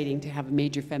very exciting to have a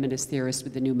major feminist theorist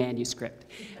with a new manuscript.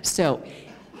 So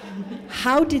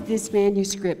how did this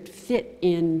manuscript fit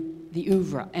in the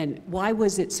oeuvre, and why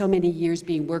was it so many years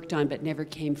being worked on but never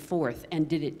came forth? And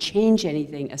did it change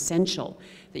anything essential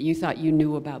that you thought you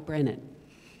knew about Brennan?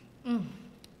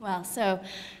 Well, so,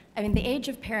 I mean, The Age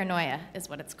of Paranoia is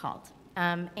what it's called.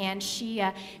 And she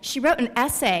wrote an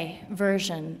essay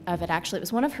version of it, actually. It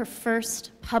was one of her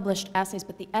first published essays,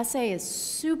 but the essay is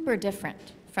super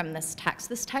different from this text.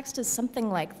 This text is something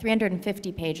like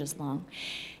 350 pages long.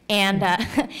 And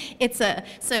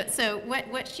so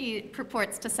what she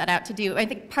purports to set out to do, I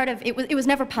think part of it was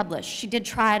never published. She did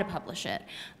try to publish it.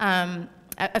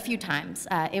 a few times.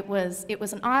 It was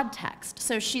an odd text.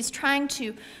 So she's trying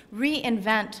to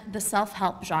reinvent the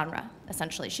self-help genre,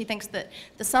 essentially. She thinks that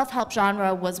the self-help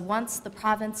genre was once the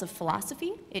province of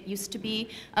philosophy. It used to be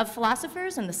of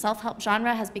philosophers, and the self-help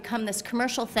genre has become this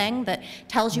commercial thing that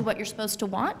tells you what you're supposed to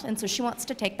want, and so she wants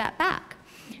to take that back.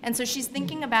 And so she's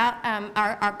thinking about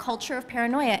our culture of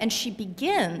paranoia, and she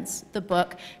begins the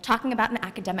book talking about an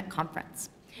academic conference.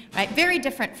 Right, very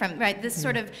different from, right, this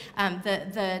sort of,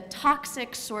 the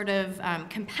toxic sort of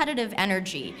competitive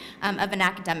energy of an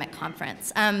academic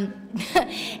conference.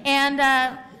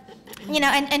 You know,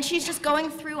 and she's just going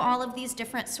through all of these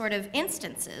different sort of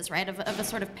instances, right, of a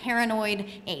sort of paranoid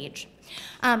age.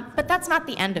 But that's not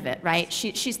the end of it, right?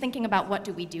 She's thinking about what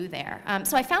do we do there.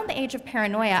 So I found The Age of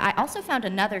Paranoia. I also found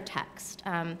another text.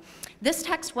 This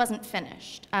text wasn't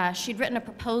finished. She'd written a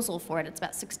proposal for it. It's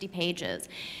about 60 pages.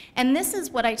 And this is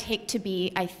what I take to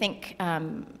be, I think,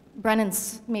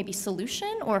 Brennan's maybe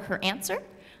solution or her answer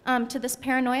to this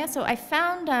paranoia. So I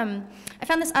found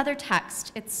this other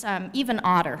text. It's even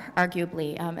odder,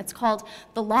 arguably. It's called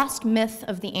The Lost Myth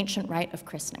of the Ancient Rite of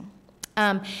Christening.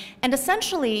 And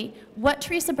essentially, what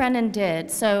Teresa Brennan did,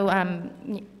 so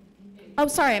oh,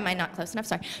 sorry, am I not close enough?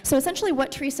 Sorry. So essentially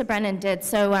what Teresa Brennan did,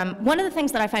 so one of the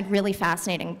things that I find really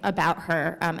fascinating about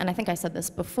her, and I think I said this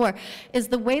before, is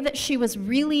the way that she was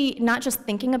really not just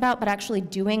thinking about, but actually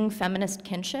doing feminist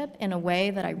kinship in a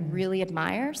way that I really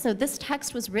admire. So this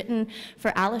text was written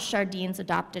for Alice Jardine's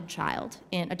adopted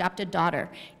daughter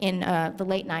in the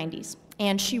late 90s.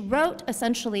 And she wrote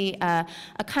essentially a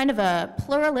kind of a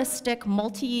pluralistic,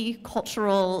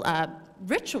 multicultural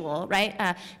ritual,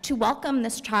 right, to welcome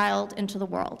this child into the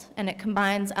world. And it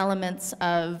combines elements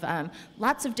of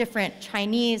lots of different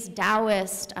Chinese,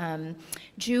 Taoist,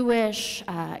 Jewish,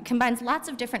 combines lots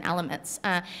of different elements.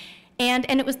 And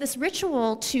it was this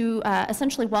ritual to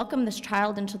essentially welcome this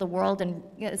child into the world and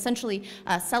essentially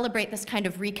celebrate this kind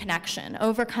of reconnection,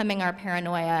 overcoming our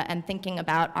paranoia and thinking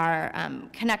about our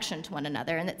connection to one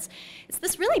another. And it's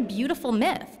this really beautiful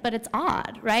myth, but it's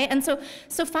odd, right? And so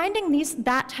finding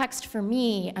that text for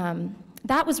me,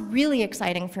 that was really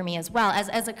exciting for me as well,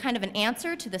 as a kind of an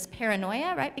answer to this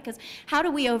paranoia, right? Because how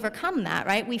do we overcome that,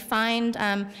 right? We find,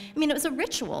 I mean, it was a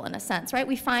ritual in a sense, right?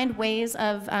 We find ways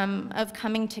of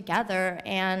coming together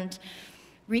and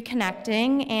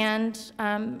reconnecting and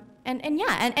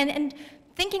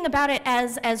thinking about it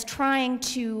as trying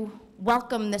to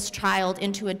welcome this child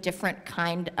into a different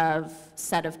kind of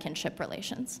set of kinship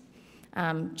relations.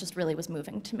 Just really was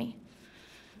moving to me.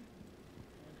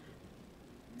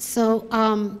 So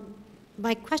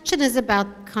my question is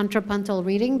about contrapuntal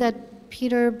reading that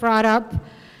Peter brought up.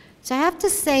 So I have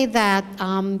to say that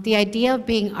the idea of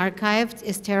being archived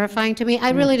is terrifying to me.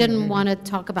 I really didn't want to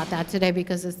talk about that today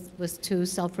because it was too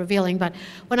self-revealing. But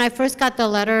when I first got the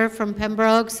letter from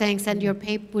Pembroke saying,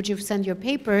 would you send your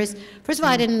papers? First of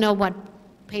all, I didn't know what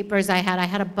papers I had. I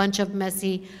had a bunch of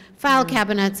messy file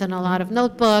cabinets and a lot of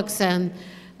notebooks and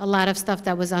a lot of stuff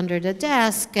that was under the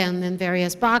desk and in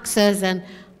various boxes. And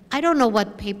I don't know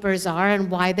what papers are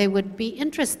and why they would be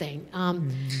interesting. I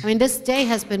mean, this day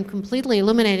has been completely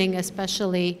illuminating,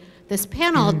 especially this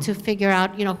panel, to figure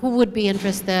out, you know, who would be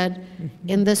interested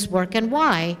in this work and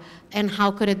why, and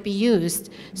how could it be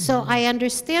used. So I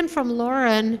understand from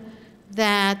Lauren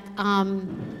that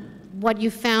what you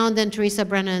found in Teresa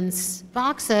Brennan's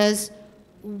boxes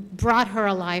brought her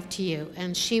alive to you.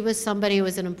 And she was somebody who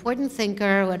was an important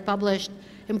thinker, who had published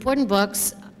important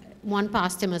books, one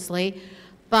posthumously,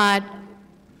 but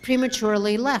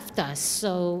prematurely left us.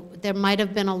 So there might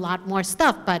have been a lot more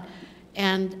stuff,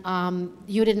 and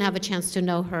you didn't have a chance to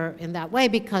know her in that way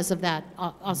because of that,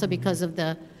 also because of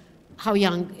how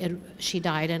young she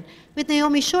died. And with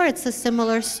Naomi Shore, it's a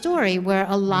similar story where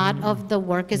a lot of the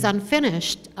work is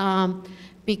unfinished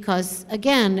because,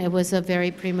 again, it was a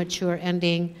very premature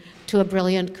ending to a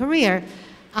brilliant career.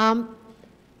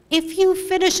 If you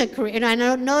finish a career, and I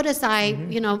notice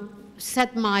you know,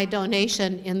 set my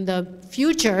donation in the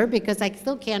future because I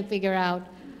still can't figure out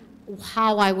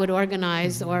how I would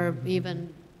organize or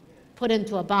even put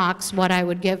into a box what I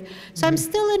would give. So I'm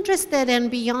still interested in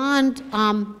beyond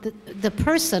the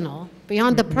personal,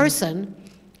 beyond the person,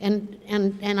 and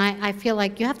I feel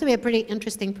like you have to be a pretty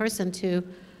interesting person to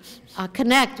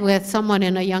connect with someone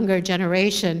in a younger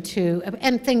generation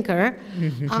and thinker.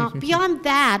 Beyond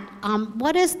that,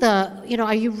 what is you know,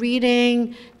 are you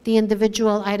reading the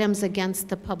individual items against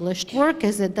the published work?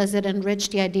 Does it enrich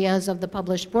the ideas of the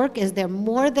published work? Is there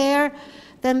more there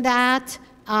than that?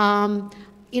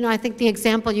 You know, I think the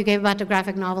example you gave about the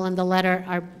graphic novel and the letter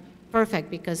are perfect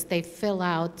because they fill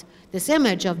out this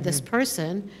image of this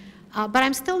person. But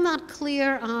I'm still not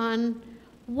clear on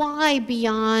why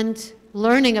beyond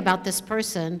learning about this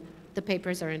person, the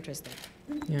papers are interesting.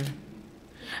 Yeah.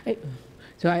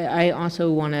 So I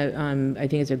also want to, I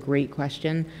think it's a great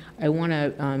question. I want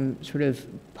to sort of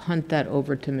punt that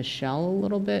over to Michelle a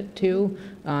little bit too,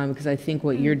 because I think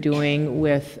what you're doing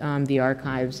with the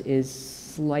archives is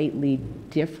slightly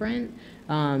different.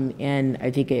 And I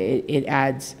think it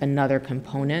adds another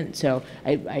component. So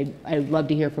I'd love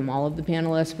to hear from all of the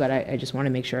panelists, but I just want to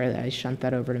make sure that I shunt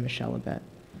that over to Michelle a bit.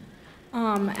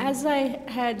 As I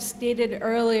had stated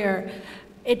earlier,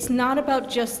 it's not about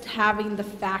just having the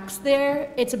facts there,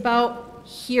 it's about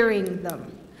hearing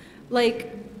them.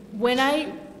 Like, when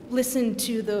I listen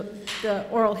to the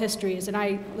oral histories, and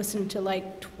I listened to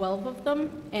like 12 of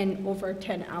them and over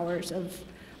 10 hours of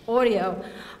audio,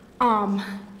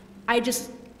 I just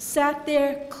sat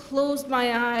there, closed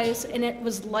my eyes, and it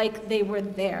was like they were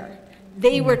there.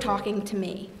 They were talking to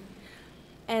me.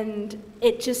 And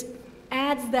it just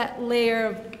adds that layer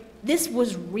of, this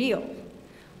was real.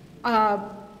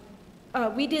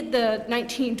 We did the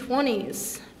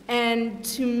 1920s, and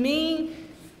to me,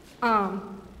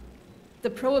 the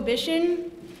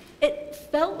Prohibition, it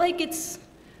felt like it's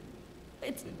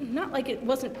not like it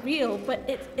wasn't real, but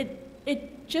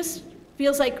it just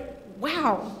feels like,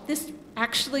 wow, this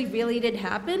actually really did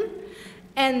happen.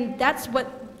 And that's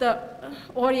what the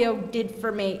audio did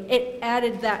for me. It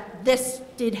added that this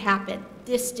did happen,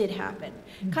 this did happen.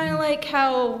 Kind of like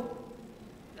how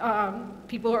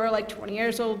people who are like 20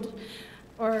 years old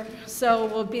or so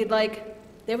will be like,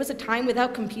 there was a time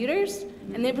without computers?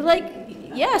 And they'd be like,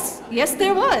 yes, yes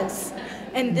there was.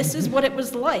 And this is what it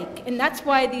was like. And that's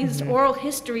why these oral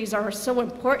histories are so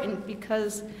important,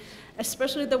 because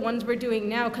especially the ones we're doing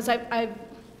now, because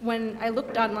when I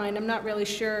looked online, I'm not really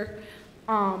sure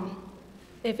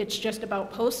if it's just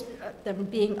about them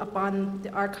being up on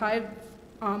the archive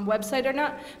website or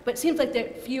not, but it seems like they're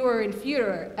fewer and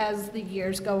fewer as the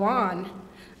years go on.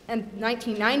 And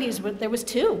 1990s, there was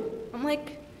 2. I'm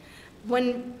like,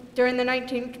 during the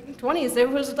 1920s, there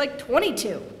was like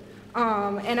 22.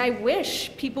 And I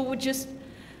wish people would just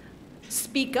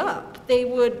speak up. They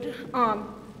would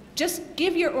just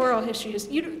give your oral histories.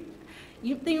 You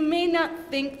may not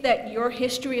think that your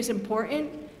history is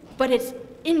important, but it's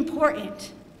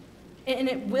important. And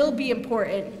it will be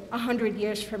important 100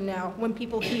 years from now when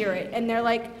people hear it. And they're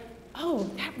like, oh,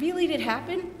 that really did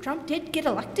happen? Trump did get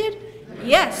elected?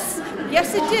 Yes,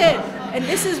 yes it did. And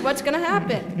this is what's gonna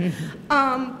happen.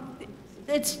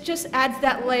 It just adds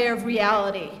that layer of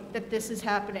reality that this is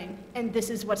happening and this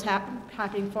is what's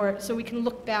happening for it. So we can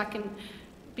look back and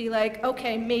be like,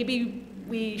 okay, maybe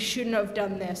we shouldn't have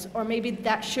done this, or maybe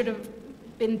that should have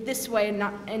been this way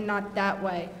and not that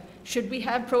way. Should we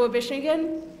have prohibition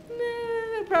again?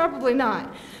 Nah, probably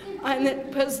not,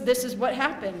 because this is what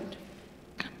happened.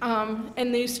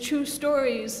 And these true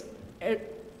stories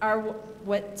are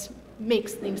what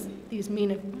makes these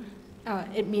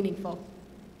meaningful.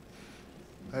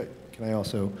 Can I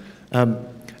also?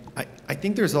 I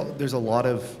think there's a lot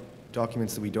of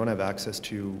documents that we don't have access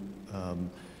to.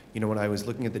 When I was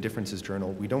looking at the Differences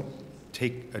Journal, we don't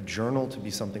take a journal to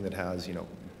be something that has,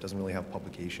 doesn't really have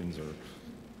publications, or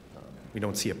we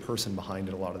don't see a person behind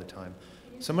it a lot of the time.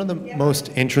 Some of the most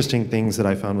interesting things that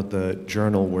I found with the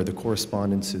journal were the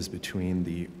correspondences between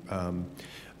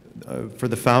for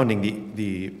the founding,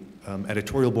 the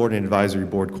editorial board and advisory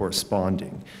board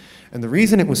corresponding. And the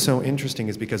reason it was so interesting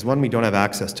is because, one, we don't have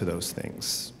access to those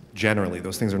things. Generally,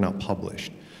 those things are not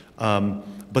published.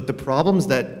 But the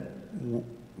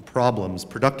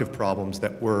productive problems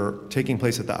that were taking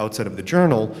place at the outset of the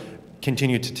journal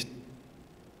continued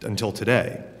until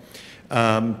today.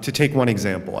 To take one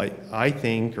example, I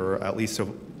think, or at least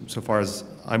so far as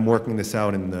I'm working this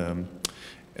out and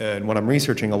what I'm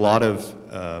researching, a lot of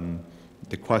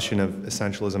the question of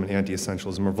essentialism and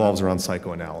anti-essentialism revolves around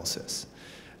psychoanalysis.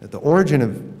 At the origin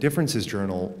of Differences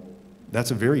Journal,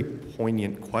 that's a very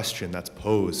poignant question that's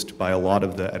posed by a lot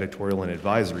of the editorial and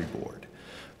advisory board.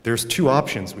 There's 2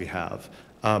 options we have.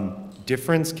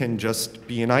 Difference can just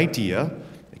be an idea.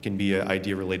 It can be an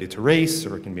idea related to race,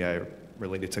 or it can be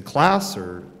related to class,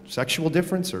 or sexual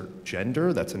difference, or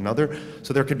gender. That's another.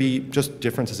 So there could be just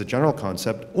difference as a general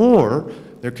concept, or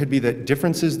there could be that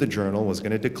Differences, the journal, was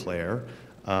going to declare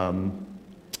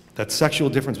that sexual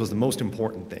difference was the most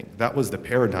important thing. That was the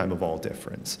paradigm of all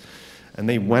difference. And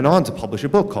they went on to publish a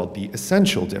book called The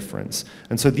Essential Difference.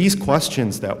 And so these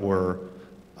questions that were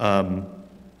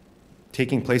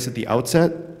taking place at the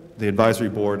outset, the advisory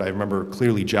board, I remember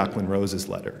clearly Jacqueline Rose's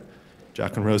letter.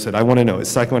 Jacqueline Rose said, I want to know, is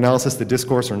psychoanalysis the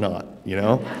discourse or not?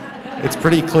 It's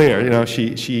pretty clear,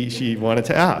 she wanted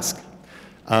to ask.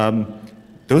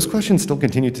 those questions still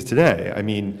continue to today. I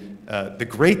mean, the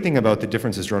great thing about the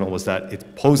Differences Journal was that it's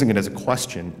posing it as a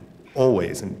question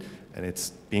always, and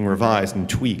it's being revised and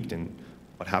tweaked, and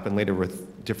what happened later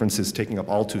with Differences taking up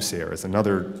Althusser is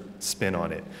another spin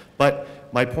on it. But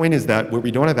my point is that where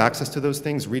we don't have access to those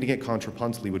things, reading it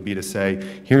contrapuntally would be to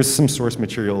say, here's some source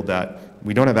material that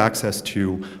we don't have access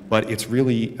to, but it's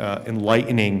really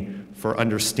enlightening for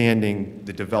understanding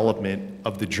the development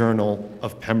of the journal,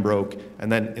 of Pembroke,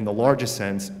 and then in the largest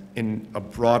sense, in a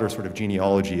broader sort of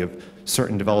genealogy of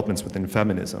certain developments within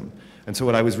feminism. And so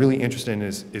what I was really interested in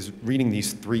is reading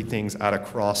these three things at a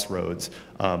crossroads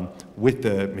with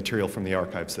the material from the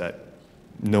archives that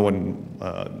no one,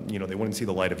 they wouldn't see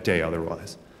the light of day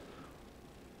otherwise.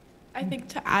 I think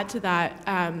to add to that,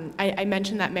 I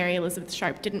mentioned that Mary Elizabeth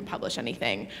Sharp didn't publish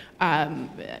anything,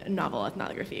 novel,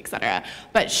 ethnography, et cetera,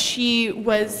 but she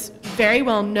was very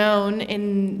well known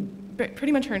in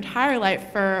pretty much her entire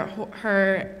life for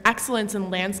her excellence in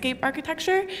landscape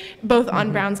architecture, both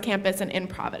on Brown's campus and in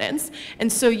Providence.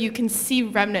 And so you can see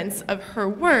remnants of her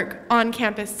work on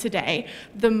campus today.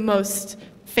 The most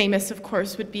famous, of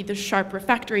course, would be the Sharp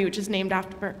Refectory, which is named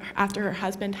after her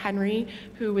husband, Henry,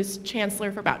 who was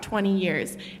chancellor for about 20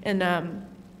 years in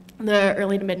the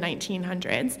early to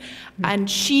mid-1900s. And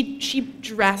she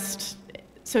dressed,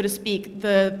 so to speak,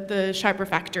 the Sharp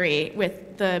Refectory with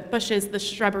the bushes, the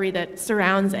shrubbery that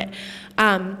surrounds it.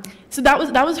 So that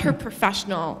was her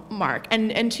professional mark.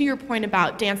 And to your point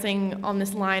about dancing on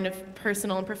this line of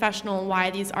personal and professional and why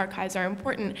these archives are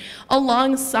important,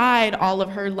 alongside all of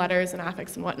her letters and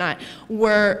affix and whatnot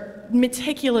were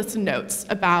meticulous notes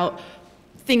about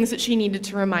things that she needed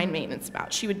to remind maintenance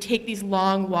about. She would take these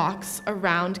long walks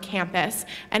around campus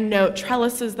and note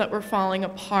trellises that were falling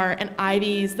apart and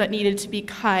ivies that needed to be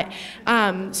cut,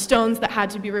 stones that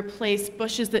had to be replaced,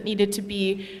 bushes that needed to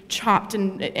be chopped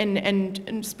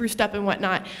and spruced up and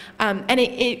whatnot. And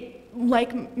it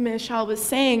like Michelle was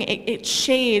saying, it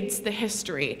shades the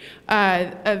history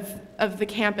of the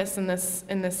campus in this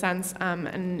sense,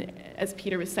 and as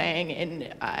Peter was saying,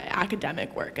 in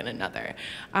academic work in another.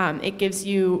 It gives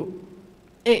you,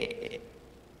 it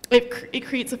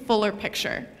creates a fuller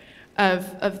picture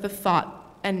of the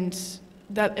thought and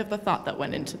of the thought that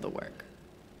went into the work.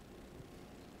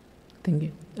 Thank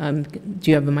you.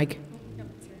 Do you have a mic?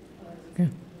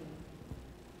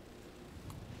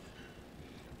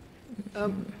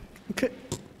 Okay.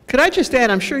 Could I just add,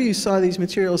 I'm sure you saw these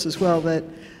materials as well, that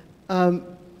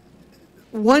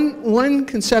one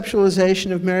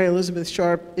conceptualization of Mary Elizabeth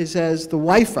Sharp is as the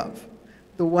wife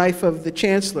of the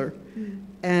chancellor.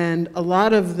 And a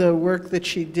lot of the work that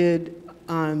she did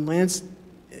on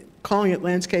calling it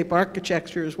landscape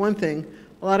architecture is one thing.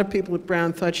 A lot of people at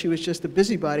Brown thought she was just a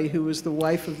busybody who was the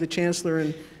wife of the chancellor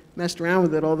and messed around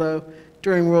with it, although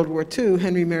during World War II,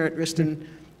 Henry Merritt Riston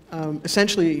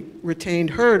essentially retained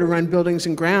her to run buildings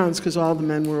and grounds because all the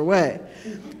men were away.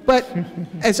 But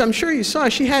as I'm sure you saw,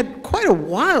 she had quite a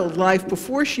wild life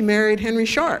before she married Henry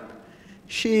Sharp.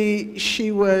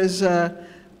 She ran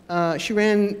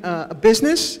a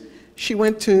business. She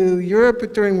went to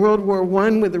Europe during World War I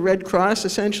with the Red Cross,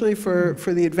 essentially, for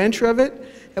the adventure of it.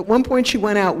 At one point, she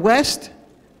went out west,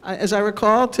 as I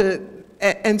recall,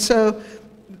 and so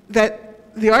that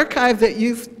the archive that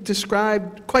you've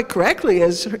described quite correctly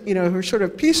as, her sort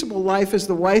of peaceable life as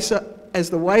the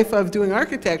wife of doing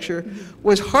architecture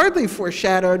was hardly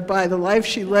foreshadowed by the life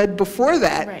she led before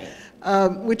that. Right.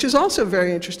 Which is also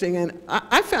very interesting. And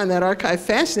I found that archive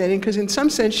fascinating because in some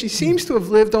sense she seems to have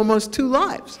lived almost two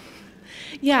lives.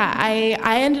 Yeah,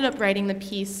 I ended up writing the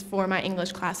piece for my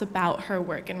English class about her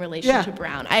work in relation to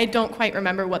Brown. I don't quite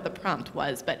remember what the prompt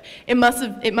was, but it must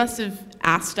have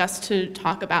asked us to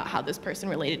talk about how this person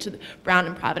related to Brown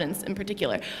and Providence in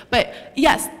particular. But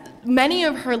yes, many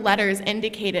of her letters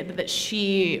indicated that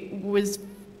she was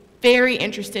very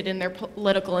interested in their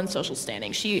political and social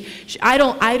standing. I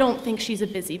don't think she's a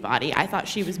busybody. I thought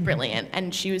she was brilliant,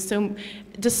 and she was so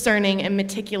discerning and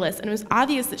meticulous, and it was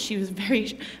obvious that she was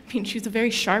she was a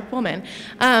very sharp woman.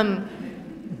 I'm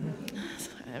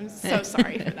so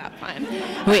sorry for that pun.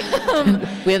 We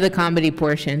have the comedy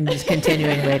portion, just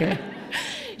continuing later.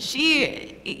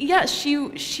 She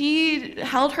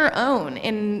held her own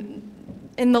in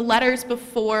the letters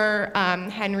before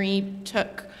Henry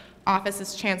took office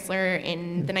as chancellor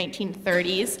in the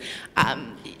 1930s,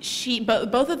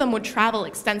 both of them would travel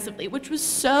extensively, which was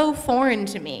so foreign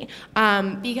to me,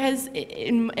 because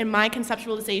in my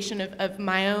conceptualization of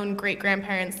my own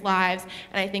great-grandparents' lives,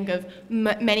 and I think of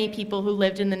many people who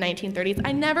lived in the 1930s,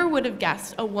 I never would have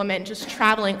guessed a woman just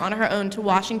traveling on her own to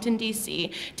Washington,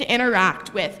 D.C. to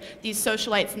interact with these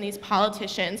socialites and these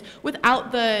politicians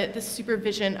without the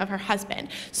supervision of her husband.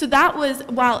 So that was,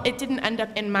 while it didn't end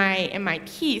up in my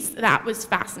piece, that was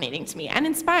fascinating to me and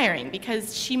inspiring,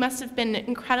 because she must have been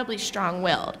incredibly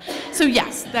strong-willed. So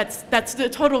yes, that's the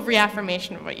total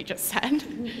reaffirmation of what you just said.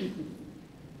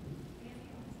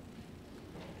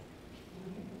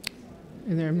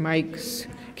 Are there mics?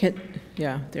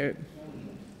 Yeah, there.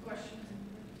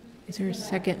 Is there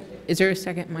a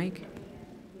second mic?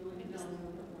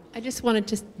 I just wanted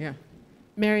to, Yeah.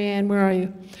 Marianne, where are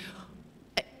you?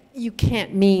 You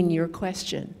can't mean your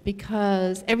question,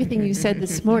 because everything you said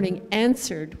this morning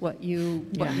answered what you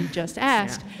just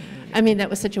asked. I mean, that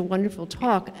was such a wonderful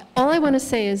talk. All I want to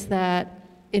say is that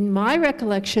in my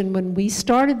recollection, when we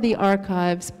started the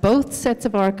archives, both sets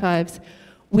of archives,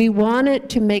 we wanted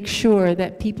to make sure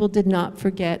that people did not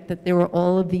forget that there were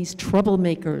all of these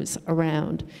troublemakers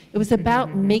around. It was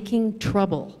about making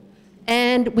trouble.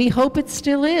 And we hope it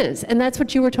still is. And that's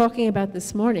what you were talking about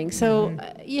this morning. So,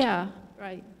 yeah,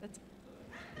 right. That's...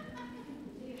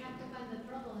 You have to find the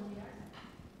trouble in the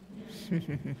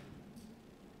archives.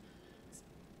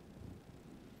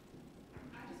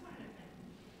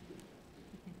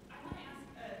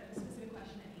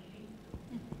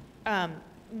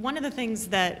 One of the things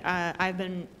that I've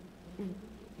been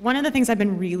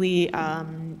really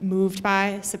moved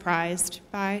by, surprised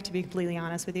by, to be completely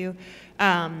honest with you,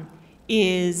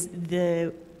 is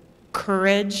the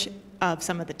courage of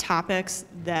some of the topics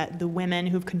that the women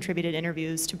who've contributed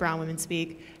interviews to Brown Women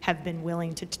Speak have been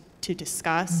willing to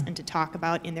discuss and to talk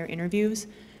about in their interviews,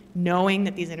 knowing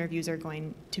that these interviews are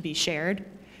going to be shared.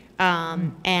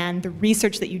 And the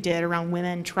research that you did around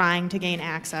women trying to gain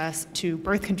access to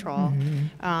birth control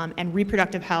and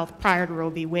reproductive health prior to Roe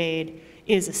v. Wade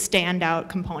is a standout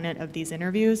component of these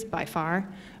interviews by far.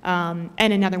 And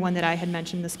another one that I had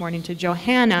mentioned this morning to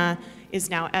Johanna is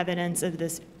now evidence of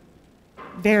this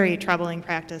very troubling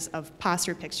practice of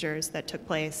posture pictures that took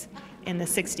place in the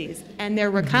 60s. And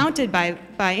they're recounted by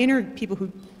people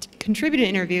who contributed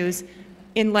interviews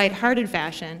in lighthearted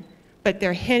fashion, but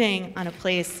they're hitting on a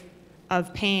place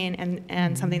of pain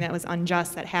and something that was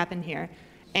unjust that happened here.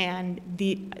 And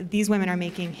these women are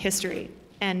making history,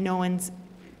 and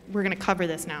we're gonna cover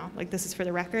this now. Like, this is for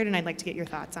the record, and I'd like to get your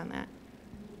thoughts on that.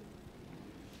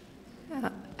 Yeah,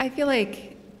 I feel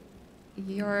like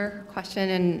your question,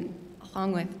 and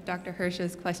along with Dr.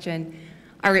 Hirsch's question,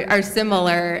 are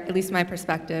similar, at least my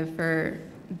perspective for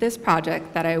this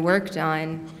project that I worked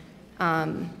on.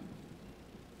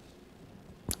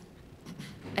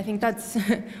 I think that's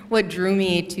what drew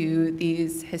me to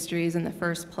these histories in the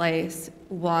first place,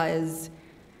 was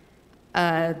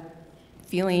a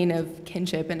feeling of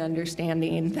kinship and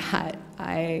understanding that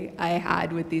I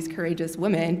had with these courageous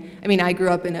women. I mean, I grew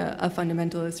up in a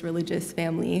fundamentalist religious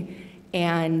family,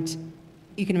 and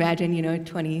you can imagine, you know, a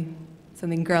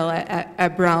 20-something girl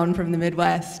at Brown from the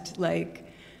Midwest, like,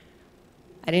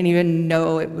 I didn't even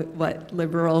know what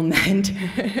liberal meant.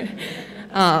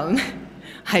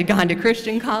 I'd gone to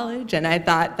Christian college, and I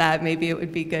thought that maybe it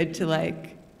would be good to,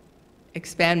 like,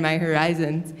 expand my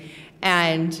horizons.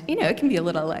 And, you know, it can be a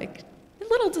little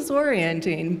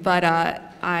disorienting, but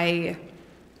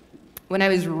when I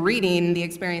was reading the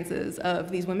experiences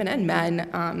of these women and men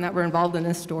that were involved in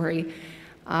this story,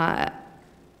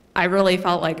 I really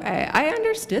felt like I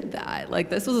understood that. Like,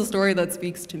 this was a story that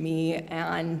speaks to me,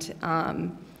 and,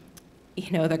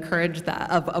 you know, the courage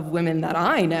of women that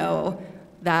I know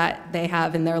that they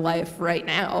have in their life right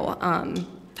now,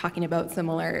 talking about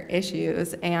similar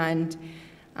issues. And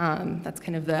that's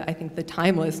kind of I think the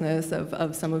timelessness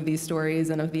of some of these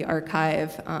stories and of the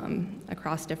archive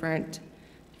across different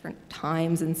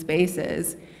times and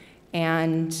spaces.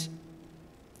 And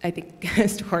I think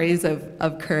stories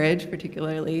of courage,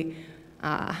 particularly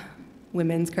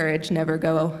women's courage, never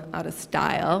go out of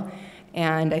style.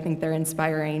 And I think they're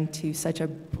inspiring to such a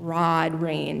broad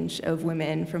range of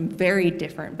women from very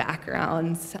different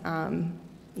backgrounds,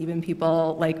 even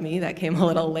people like me that came a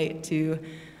little late to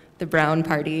the Brown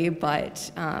party, but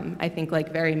I think,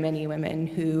 like very many women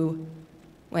who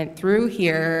went through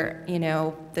here, you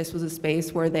know, this was a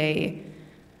space where they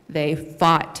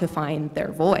fought to find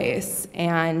their voice.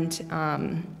 And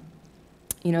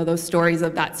you know, those stories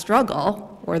of that struggle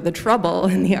or the trouble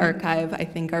in the archive, I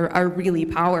think, are really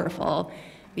powerful,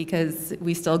 because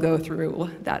we still go through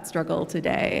that struggle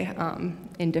today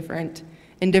in different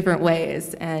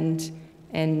ways, and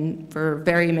for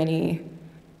very many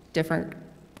different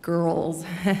girls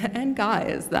and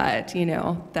guys that, you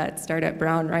know, that start at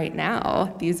Brown right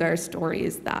now. These are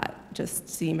stories that just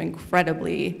seem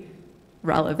incredibly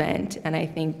relevant, and I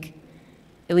think,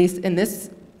 at least in this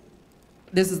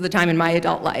is the time in my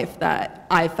adult life that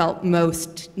I felt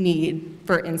most need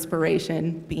for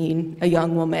inspiration, being a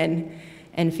young woman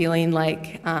and feeling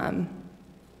like I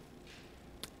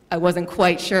wasn't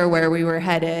quite sure where we were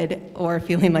headed, or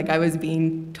feeling like I was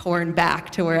being torn back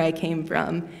to where I came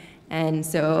from. And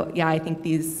so, yeah, I think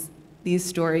these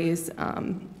stories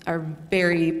are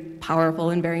very powerful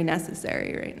and very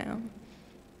necessary right now.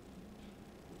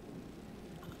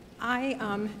 I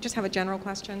just have a general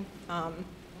question,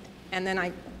 and then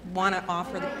I want to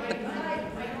offer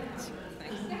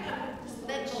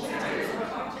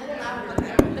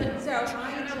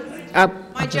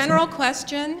my general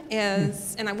question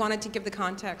is, and I wanted to give the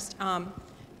context,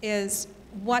 is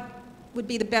what would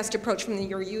be the best approach from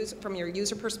your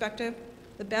user perspective,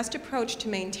 the best approach to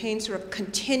maintain sort of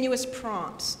continuous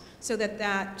prompts so that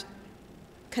that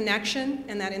connection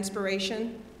and that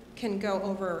inspiration can go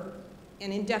over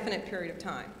an indefinite period of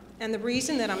time. And the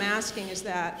reason that I'm asking is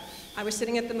that I was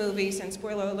sitting at the movies, and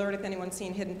spoiler alert if anyone's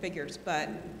seen Hidden Figures, but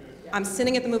I'm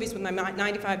sitting at the movies with my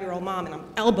 95-year-old mom, and I'm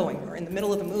elbowing her in the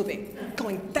middle of the movie,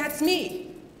 going, that's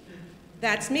me,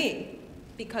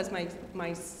 because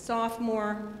my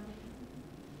sophomore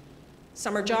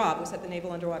summer job was at the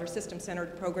Naval Underwater Systems Center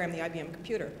to program the IBM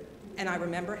computer. And I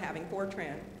remember having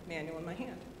Fortran manual in my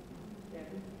hand.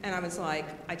 And I was like,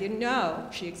 I didn't know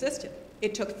she existed.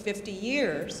 It took 50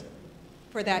 years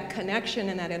for that connection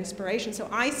and that inspiration. So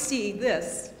I see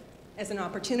this as an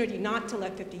opportunity not to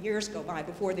let 50 years go by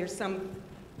before there's some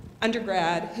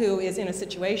undergrad who is in a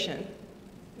situation.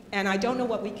 And I don't know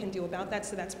what we can do about that,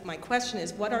 so that's my question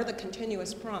is, what are the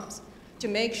continuous prompts to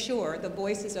make sure the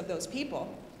voices of those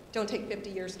people don't take 50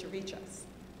 years to reach us?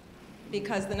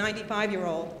 Because the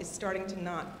 95-year-old is starting to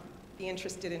not be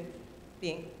interested in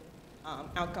being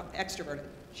extroverted.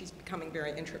 She's becoming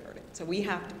very introverted. So we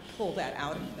have to pull that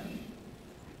out of them.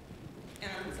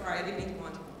 And I'm sorry, I didn't mean to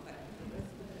want to, but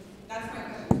that's my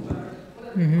question. What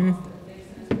are the prompts that make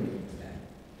sense for you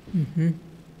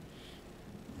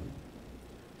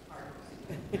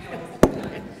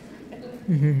to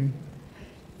say?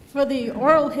 For the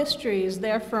oral histories,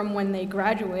 they're from when they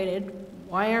graduated.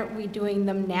 Why aren't we doing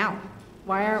them now?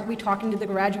 Why aren't we talking to the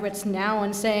graduates now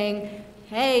and saying,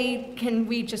 hey, can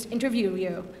we just interview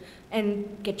you and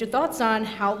get your thoughts on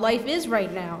how life is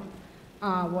right now?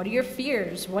 What are your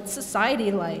fears? What's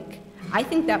society like? I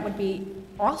think that would be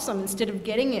awesome instead of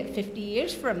getting it 50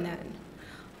 years from then.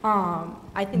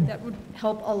 I think that would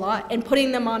help a lot. And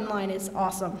putting them online is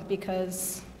awesome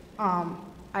because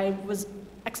I was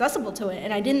accessible to it,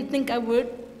 and I didn't think I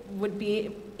would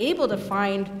be able to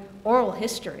find oral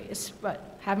histories,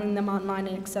 but having them online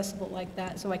and accessible like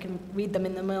that so I can read them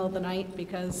in the middle of the night,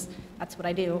 because that's what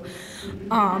I do,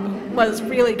 was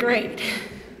really great.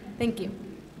 Thank you.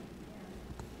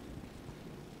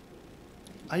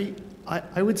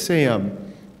 I would say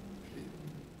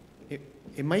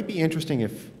it might be interesting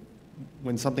if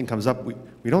when something comes up,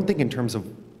 we don't think in terms of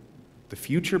the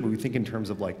future, but we think in terms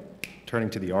of like turning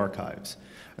to the archives.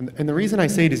 And the reason I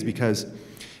say it is because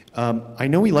I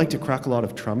know we like to crack a lot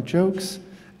of Trump jokes,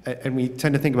 and we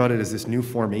tend to think about it as this new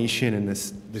formation and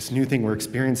this new thing we're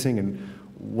experiencing and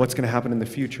what's going to happen in the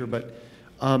future. But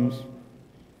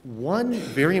one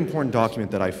very important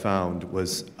document that I found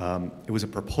was, it was a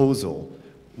proposal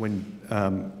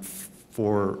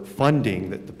for funding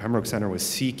that the Pembroke Center was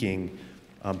seeking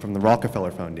from the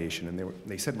Rockefeller Foundation. And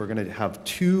they said we're going to have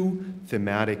two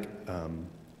thematic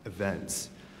events.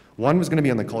 One was going to be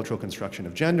on the cultural construction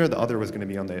of gender, the other was going to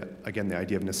be on the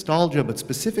idea of nostalgia, but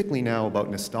specifically now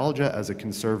about nostalgia as a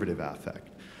conservative affect,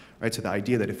 right? So the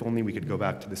idea that if only we could go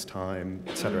back to this time,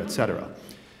 et cetera, et cetera.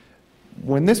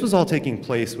 When this was all taking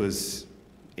place was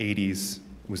 80s,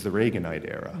 was the Reaganite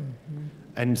era.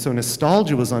 And so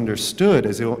nostalgia was understood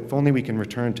as if only we can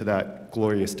return to that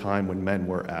glorious time when men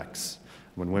were X,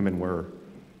 when women were,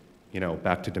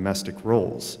 back to domestic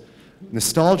roles.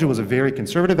 Nostalgia was a very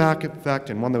conservative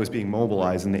effect and one that was being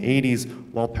mobilized in the 80s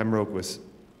while Pembroke was,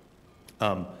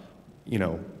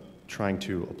 trying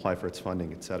to apply for its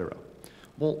funding, et cetera.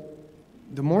 Well,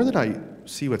 the more that I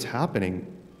see what's happening,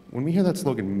 when we hear that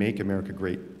slogan, "Make America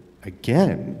Great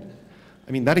Again,"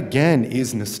 I mean, that again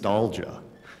is nostalgia,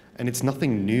 and it's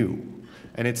nothing new.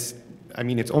 And it's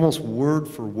almost word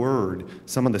for word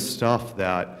some of the stuff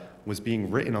that was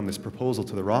being written on this proposal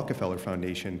to the Rockefeller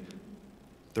Foundation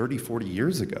 30, 40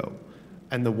 years ago.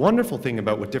 And the wonderful thing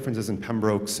about what Differences in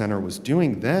Pembroke Center was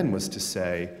doing then was to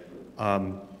say,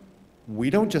 we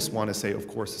don't just want to say, of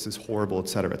course, this is horrible, et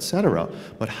cetera,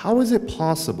 but how is it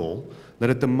possible that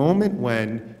at the moment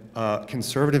when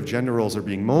conservative gender roles are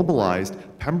being mobilized,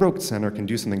 Pembroke Center can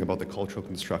do something about the cultural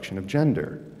construction of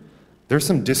gender? There's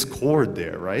some discord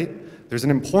there, right? There's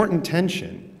an important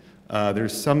tension.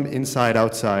 There's some inside,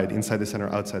 outside, inside the center,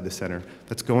 outside the center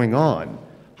that's going on.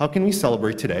 How can we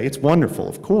celebrate today? It's wonderful,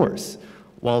 of course,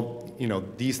 while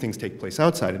these things take place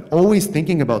outside, and always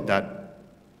thinking about that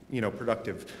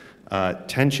productive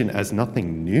tension as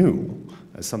nothing new,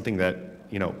 as something that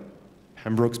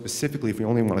Pembroke specifically, if we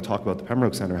only want to talk about the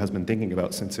Pembroke Center, has been thinking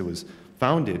about since it was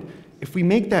founded. If we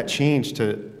make that change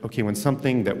to, okay, when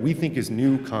something that we think is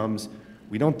new comes,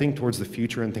 we don't think towards the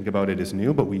future and think about it as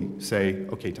new, but we say,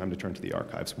 okay, time to turn to the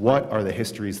archives. What are the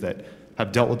histories that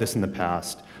have dealt with this in the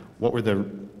past? What were the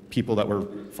people that were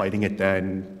fighting it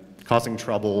then, causing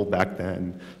trouble back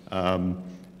then?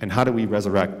 And how do we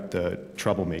resurrect the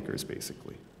troublemakers,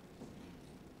 basically?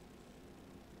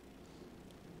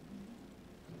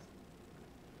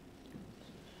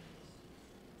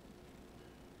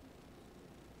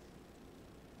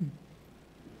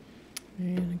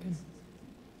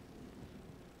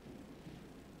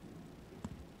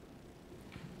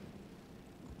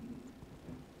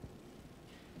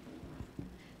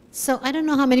 So I don't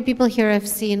know how many people here have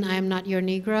seen I Am Not Your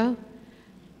Negro,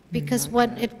 because what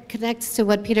it connects to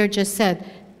what Peter just said.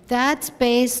 That's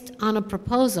based on a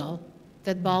proposal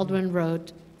that Baldwin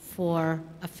wrote for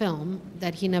a film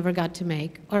that he never got to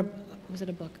make, or was it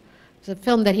a book? It was a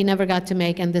film that he never got to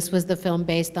make, and this was the film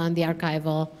based on the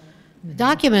archival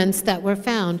documents that were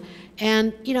found.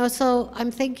 And, so I'm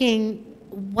thinking,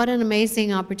 what an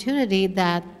amazing opportunity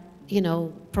that,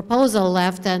 proposal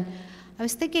left. And I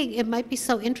was thinking it might be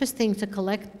so interesting to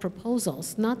collect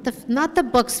proposals, not the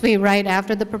books we write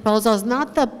after the proposals,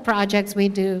 not the projects we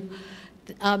do,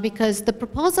 because the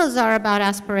proposals are about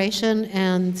aspiration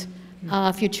and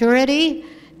futurity,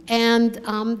 and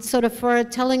sort of for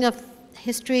telling a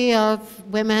history of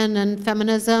women and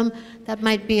feminism. That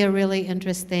might be a really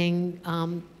interesting,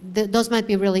 those might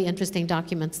be really interesting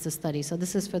documents to study. So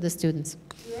this is for the students.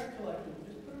 We are collecting,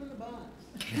 just put them in a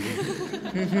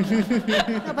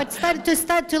box. No, but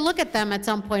start to look at them at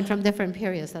some point from different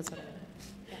periods, that's what I mean.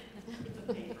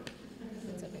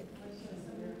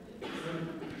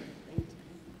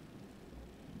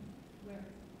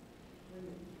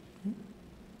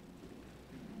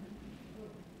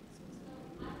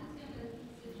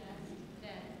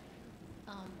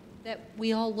 That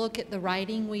we all look at the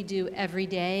writing we do every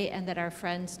day and that our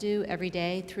friends do every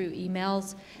day through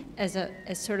emails as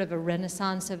sort of a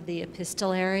renaissance of the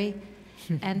epistolary,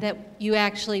 and that you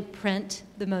actually print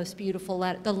the most beautiful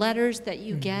the letters that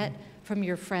you get from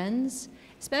your friends,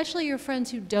 especially your friends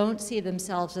who don't see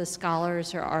themselves as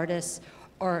scholars or artists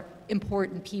or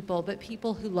important people, but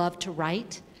people who love to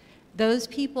write. Those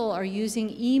people are using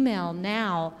email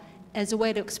now as a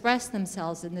way to express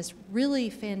themselves in this really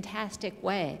fantastic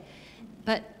way.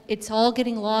 But it's all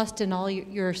getting lost in all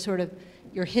your sort of,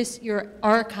 your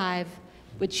archive,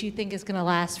 which you think is gonna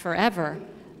last forever,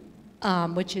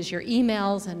 which is your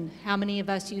emails, and how many of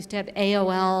us used to have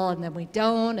AOL and then we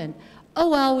don't, and oh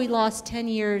well, we lost 10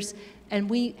 years, and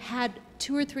we had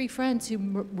 2 or 3 friends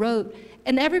who wrote,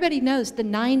 and everybody knows the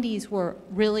 90s were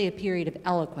really a period of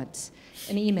eloquence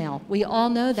in email. We all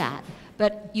know that.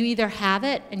 But you either have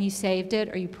it and you saved it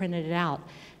or you printed it out.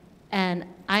 And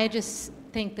I just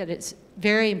think that it's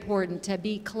very important to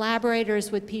be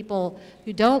collaborators with people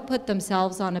who don't put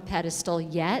themselves on a pedestal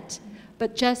yet,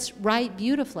 but just write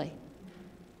beautifully.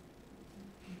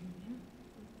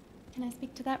 Can I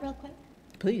speak to that real quick?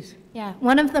 Please. Yeah,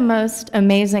 one of the most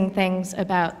amazing things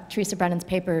about Teresa Brennan's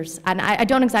papers, and I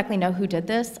don't exactly know who did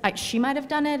this. She might have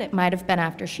done it. It might have been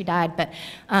after she died, but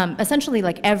essentially,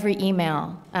 like every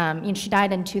email, she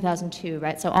died in 2002,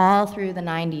 right? So all through the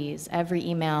 90s, every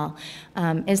email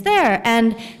is there,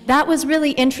 and that was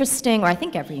really interesting. Or I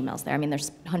think every email's there. I mean,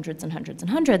 there's hundreds and hundreds and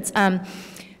hundreds.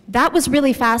 That was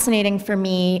really fascinating for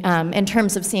me in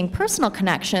terms of seeing personal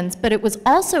connections, but it was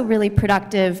also really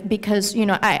productive because,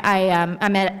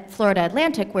 I'm at Florida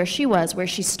Atlantic where she was, where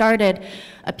she started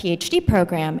a PhD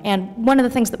program. And one of the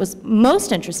things that was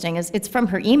most interesting is it's from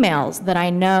her emails that I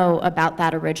know about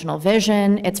that original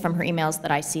vision. It's from her emails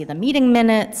that I see the meeting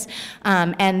minutes,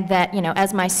 and that, you know,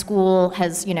 as my school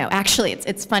has, you know, actually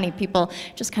it's funny, people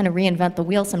just kind of reinvent the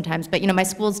wheel sometimes, but, you know, my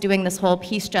school's doing this whole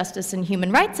peace, justice, and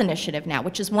human rights initiative now,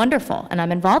 which is wonderful, and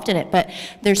I'm involved in it, but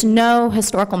there's no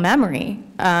historical memory,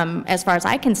 as far as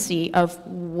I can see, of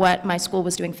what my school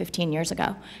was doing 15 years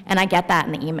ago. And I get that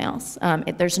in the emails.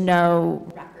 There's no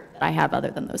record that I have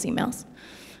other than those emails.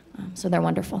 So they're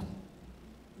wonderful.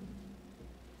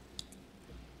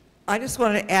 I just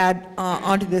want to add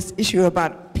onto this issue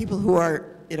about people who are,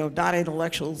 you know, not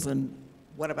intellectuals, and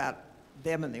what about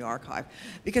them in the archive.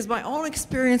 Because my own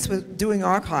experience with doing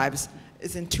archives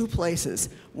is in two places.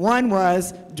 One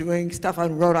was doing stuff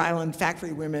on Rhode Island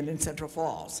factory women in Central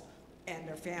Falls and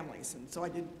their families. And so I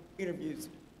did interviews.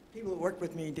 People who worked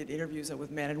with me did interviews with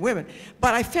men and women.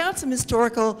 But I found some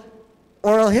historical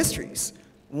oral histories.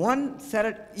 One set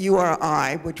at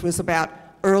URI, which was about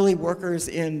early workers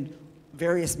in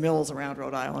various mills around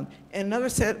Rhode Island, and another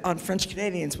set on French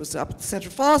Canadians was up at the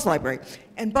Central Falls Library.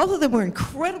 And both of them were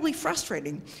incredibly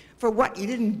frustrating for what you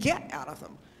didn't get out of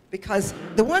them. Because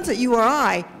the ones at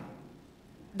URI,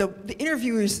 the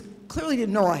interviewers clearly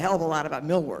didn't know a hell of a lot about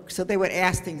mill work. So they would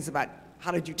ask things about,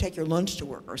 how did you take your lunch to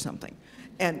work or something?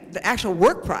 And the actual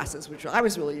work process, which I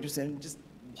was really interested in, just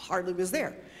hardly was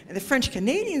there. And the French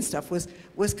Canadian stuff was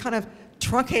kind of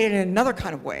truncated in another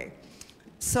kind of way.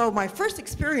 So my first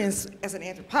experience as an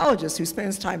anthropologist who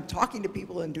spends time talking to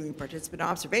people and doing participant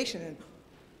observation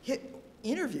and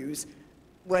interviews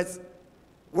was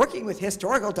working with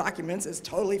historical documents is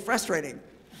totally frustrating.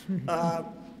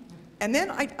 And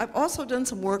then I've also done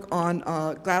some work on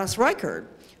Gladys Reichert,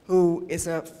 who is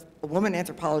a woman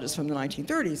anthropologist from the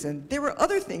 1930s. And there were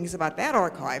other things about that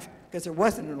archive, because there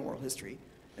wasn't an oral history.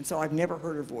 And so I've never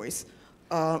heard her voice.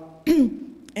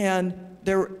 And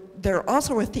there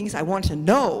also were things I wanted to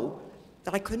know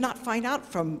that I could not find out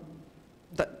from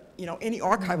any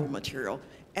archival material.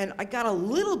 And I got a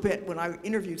little bit when I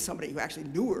interviewed somebody who actually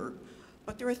knew her.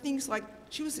 But there were things like,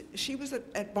 she was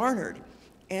at Barnard,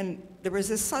 and there was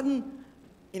this sudden,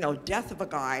 death of a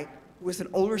guy who was an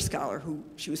older scholar who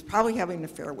she was probably having an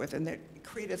affair with, and that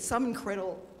created some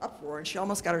incredible uproar, and she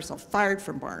almost got herself fired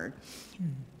from Barnard.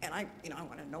 And I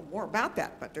want to know more about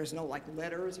that, but there's no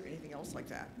letters or anything else like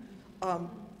that.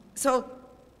 So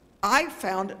I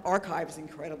found archives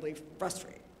incredibly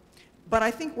frustrating. But I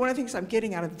think one of the things I'm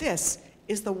getting out of this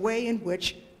is the way in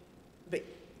which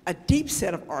a deep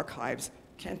set of archives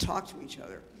can talk to each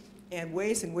other, and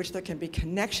ways in which there can be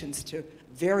connections to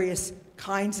various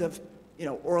kinds of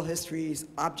oral histories,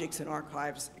 objects in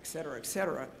archives, et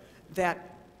cetera,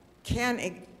 that can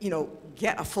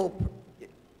get a full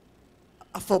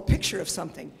picture of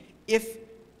something if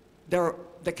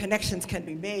the connections can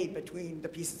be made between the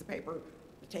pieces of paper,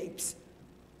 the tapes,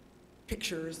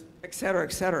 pictures, et cetera,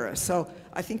 et cetera. So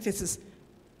I think this is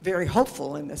very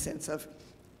hopeful in the sense of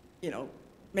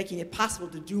making it possible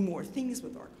to do more things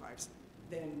with archives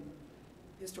than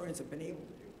historians have been able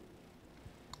to do.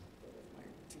 So that's my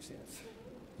 2 cents.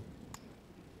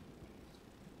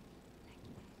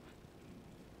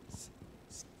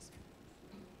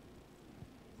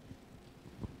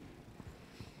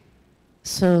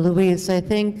 So, Louise, I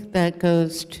think that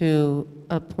goes to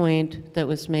a point that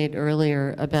was made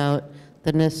earlier about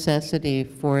the necessity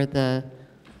for the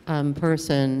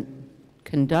person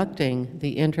conducting the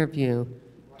interview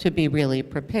to be really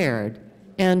prepared,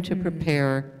 and to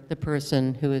prepare the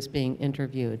person who is being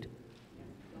interviewed.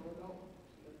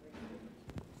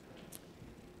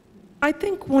 I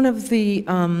think one of the,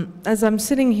 as I'm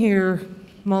sitting here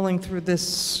mulling through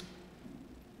this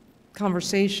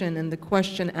conversation and the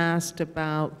question asked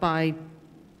by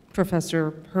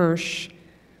Professor Hirsch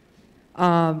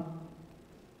about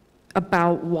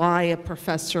why a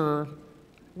professor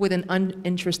with an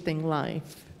uninteresting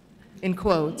life, in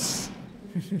quotes,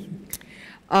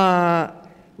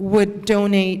 would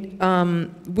donate,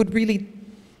 would really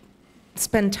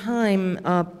spend time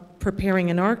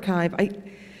preparing an archive.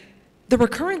 The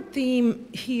recurrent theme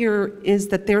here is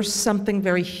that there's something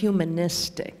very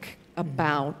humanistic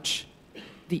about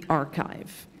the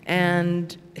archive.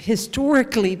 And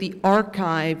historically, the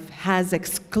archive has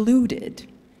excluded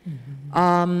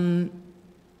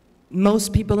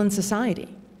most people in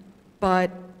society.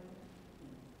 But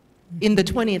in the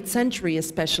 20th century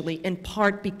especially, in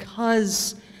part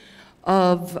because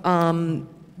of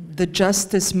the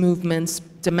justice movements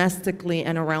domestically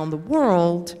and around the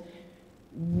world,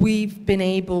 we've been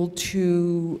able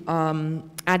to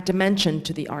add dimension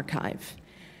to the archive.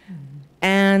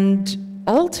 And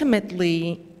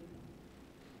ultimately,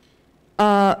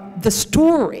 the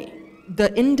story,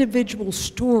 the individual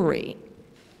story,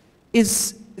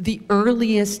 is the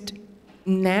earliest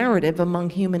narrative among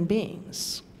human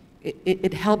beings.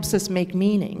 It helps us make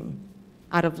meaning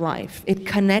out of life. It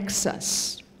connects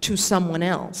us to someone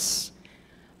else.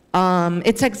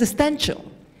 It's existential.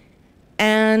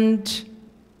 And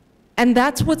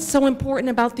that's what's so important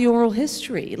about the oral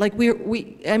history. Like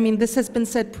I mean, this has been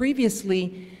said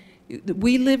previously,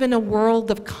 we live in a world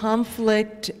of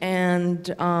conflict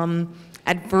and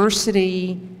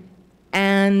adversity,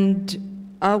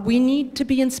 and we need to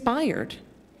be inspired.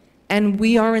 And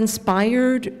we are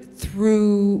inspired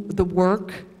through the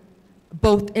work,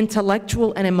 both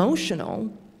intellectual and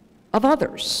emotional, of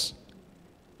others.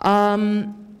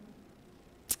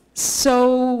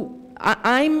 So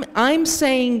I'm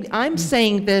saying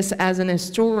this as an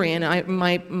historian.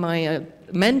 My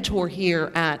mentor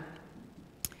here at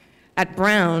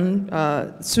Brown,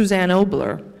 Suzanne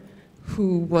Obler,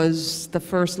 who was the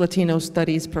first Latino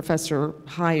studies professor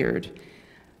hired,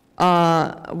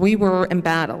 we were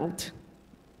embattled.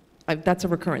 That's a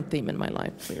recurrent theme in my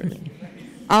life, clearly.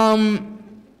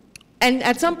 And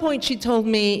at some point she told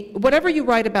me, whatever you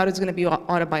write about is going to be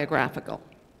autobiographical.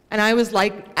 And I was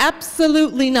like,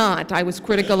 absolutely not. I was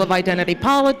critical of identity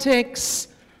politics.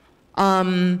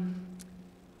 And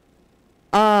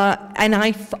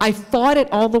I fought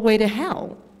it all the way to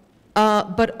hell.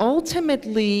 But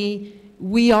ultimately,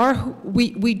 we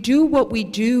do what we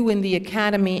do in the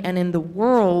academy and in the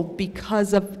world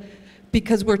because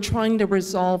we're trying to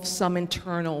resolve some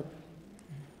internal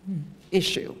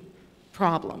issue,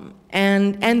 problem.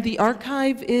 And the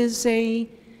archive is a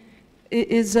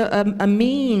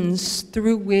means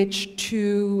through which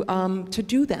to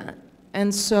do that.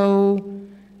 And so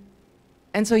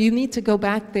you need to go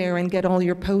back there and get all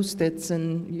your Post-its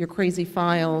and your crazy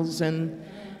files, and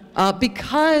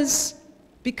because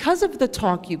of the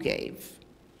talk you gave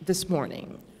this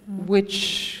morning,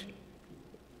 which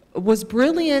was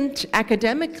brilliant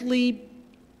academically,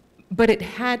 but it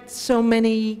had so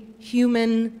many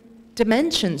human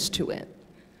dimensions to it.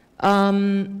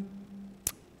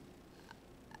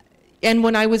 And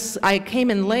when I came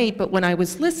in late, but when I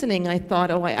was listening, I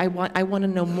thought, oh, I want to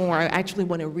know more. I actually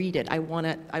want to read it. I want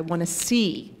to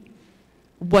see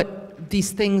what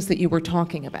these things that you were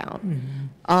talking about.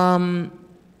 Mm-hmm.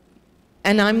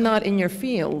 And I'm not in your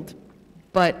field,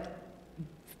 but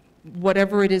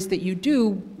whatever it is that you do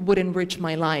would enrich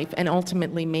my life and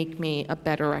ultimately make me a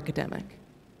better academic.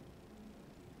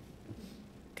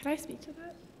 Could I speak to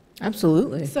that?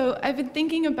 Absolutely. So I've been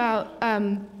thinking about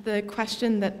the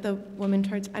question that the woman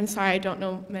towards, I'm sorry, I don't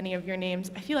know many of your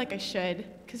names. I feel like I should,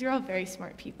 because you're all very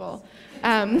smart people.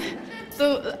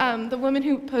 The woman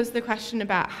who posed the question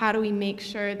about how do we make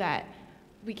sure that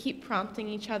we keep prompting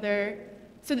each other.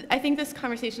 So I think this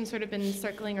conversation's sort of been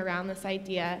circling around this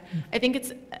idea. I think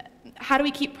it's, how do we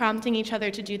keep prompting each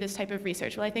other to do this type of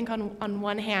research? Well, I think on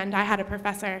one hand, I had a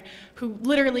professor who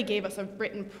literally gave us a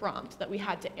written prompt that we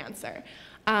had to answer.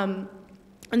 And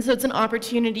so it's an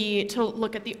opportunity to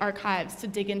look at the archives, to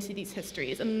dig into these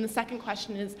histories. And then the second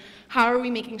question is, how are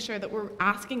we making sure that we're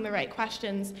asking the right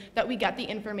questions, that we get the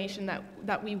information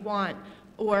that we want,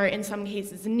 or in some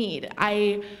cases need?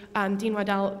 Dean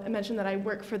Waddell mentioned that I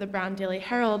work for the Brown Daily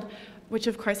Herald, which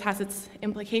of course has its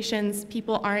implications.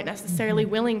 People aren't necessarily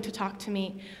willing to talk to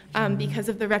me because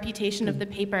of the reputation of the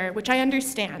paper, which I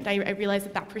understand. I realize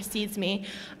that precedes me.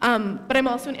 But I'm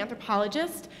also an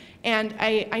anthropologist, and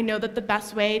I know that the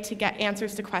best way to get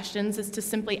answers to questions is to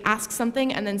simply ask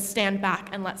something and then stand back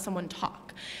and let someone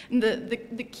talk. And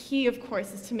the key, of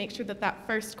course, is to make sure that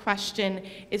first question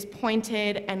is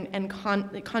pointed and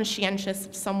conscientious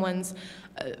of someone's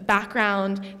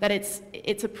background, that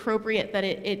it's appropriate, that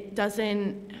it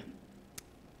doesn't.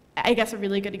 I guess a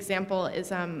really good example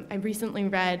is I recently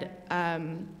read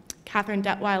Catherine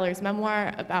Detweiler's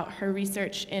memoir about her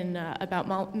research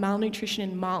about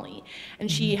malnutrition in Mali, and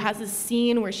she has a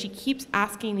scene where she keeps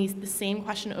asking the same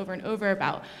question over and over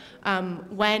about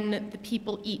when the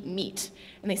people eat meat,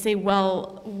 and they say,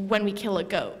 well, when we kill a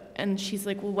goat. And she's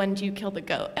like, well, when do you kill the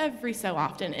goat? Every so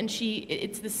often. And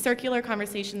it's this circular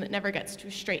conversation that never gets to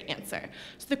a straight answer.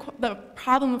 So the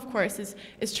problem, of course,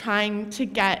 is trying to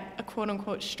get a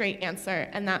quote-unquote straight answer,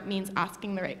 and that means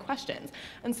asking the right questions.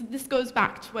 And so this goes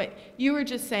back to what you were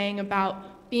just saying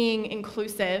about being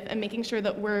inclusive and making sure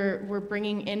that we're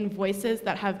bringing in voices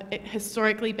that have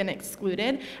historically been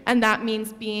excluded, and that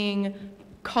means being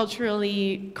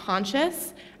culturally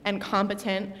conscious and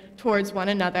competent towards one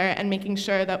another, and making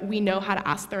sure that we know how to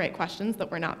ask the right questions,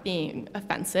 that we're not being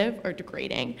offensive or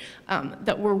degrading,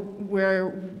 that we're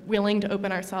willing to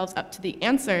open ourselves up to the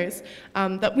answers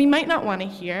that we might not want to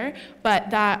hear, but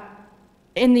that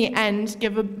in the end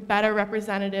give a better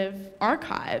representative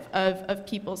archive of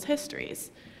people's histories.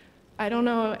 I don't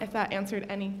know if that answered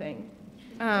anything.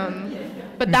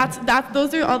 But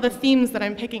those are all the themes that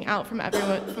I'm picking out from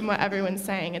what everyone's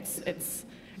saying.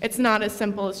 It's not as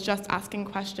simple as just asking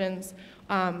questions,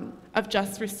 of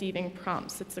just receiving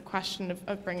prompts. It's a question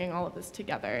of bringing all of this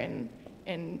together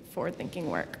in forward-thinking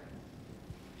work.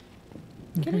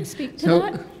 Can I speak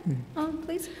to that,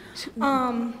 please?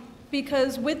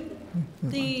 Because with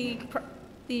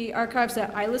the archives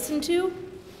that I listened to,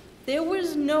 there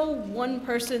was no one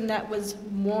person that was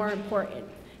more important.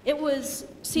 It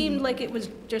seemed like it was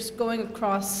just going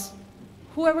across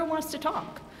whoever wants to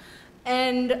talk.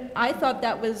 And I thought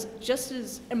that was just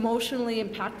as emotionally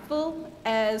impactful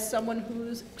as someone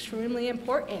who's extremely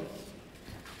important.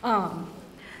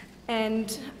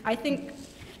 And I think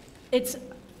it's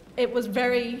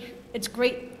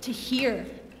great to hear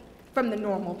from the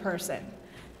normal person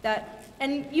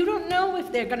and you don't know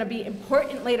if they're going to be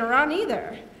important later on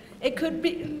either. They could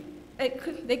be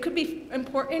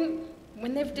important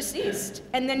when they're deceased,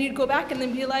 and then you'd go back and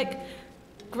then be like,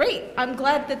 great, I'm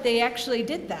glad that they actually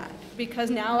did that, because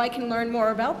now I can learn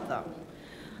more about them.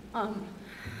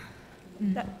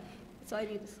 That's all I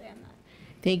need to say on that.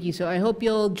 Thank you. So I hope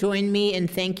you'll join me in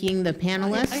thanking the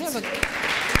panelists. I have a question.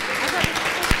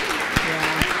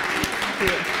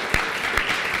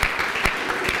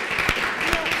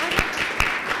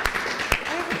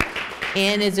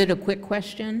 And is it a quick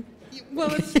question? Well,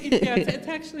 it's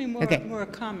actually more a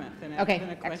comment than a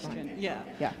question. Excellent. Yeah.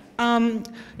 Yeah.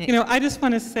 I just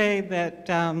want to say that,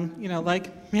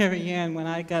 like Mary Ann, when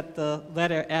I got the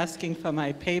letter asking for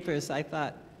my papers, I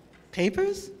thought,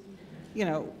 papers?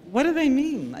 What do they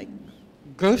mean? Like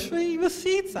grocery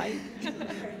receipts?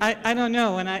 I don't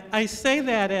know. And I say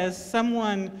that as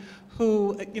someone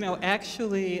who,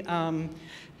 actually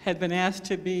had been asked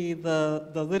to be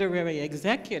the literary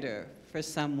executor for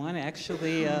someone,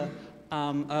 actually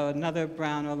another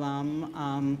Brown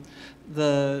alum,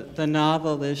 the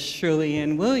novelist Shirley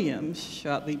Ann Williams,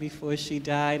 shortly before she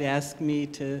died, asked me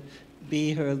to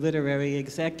be her literary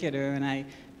executor, and I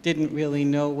didn't really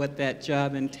know what that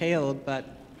job entailed, but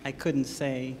I couldn't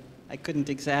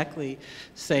exactly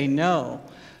say no.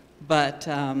 But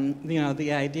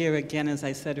the idea, again, as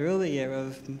I said earlier,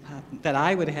 of that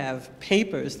I would have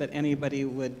papers that anybody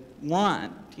would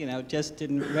want, just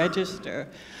didn't register.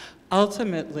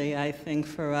 Ultimately, I think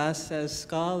for us as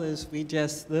scholars, we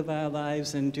just live our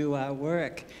lives and do our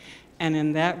work. And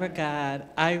in that regard,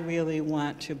 I really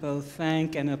want to both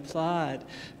thank and applaud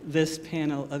this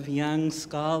panel of young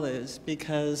scholars,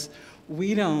 because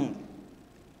we don't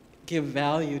give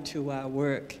value to our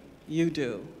work. You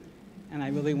do. And I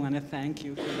really want to thank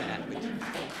you for that.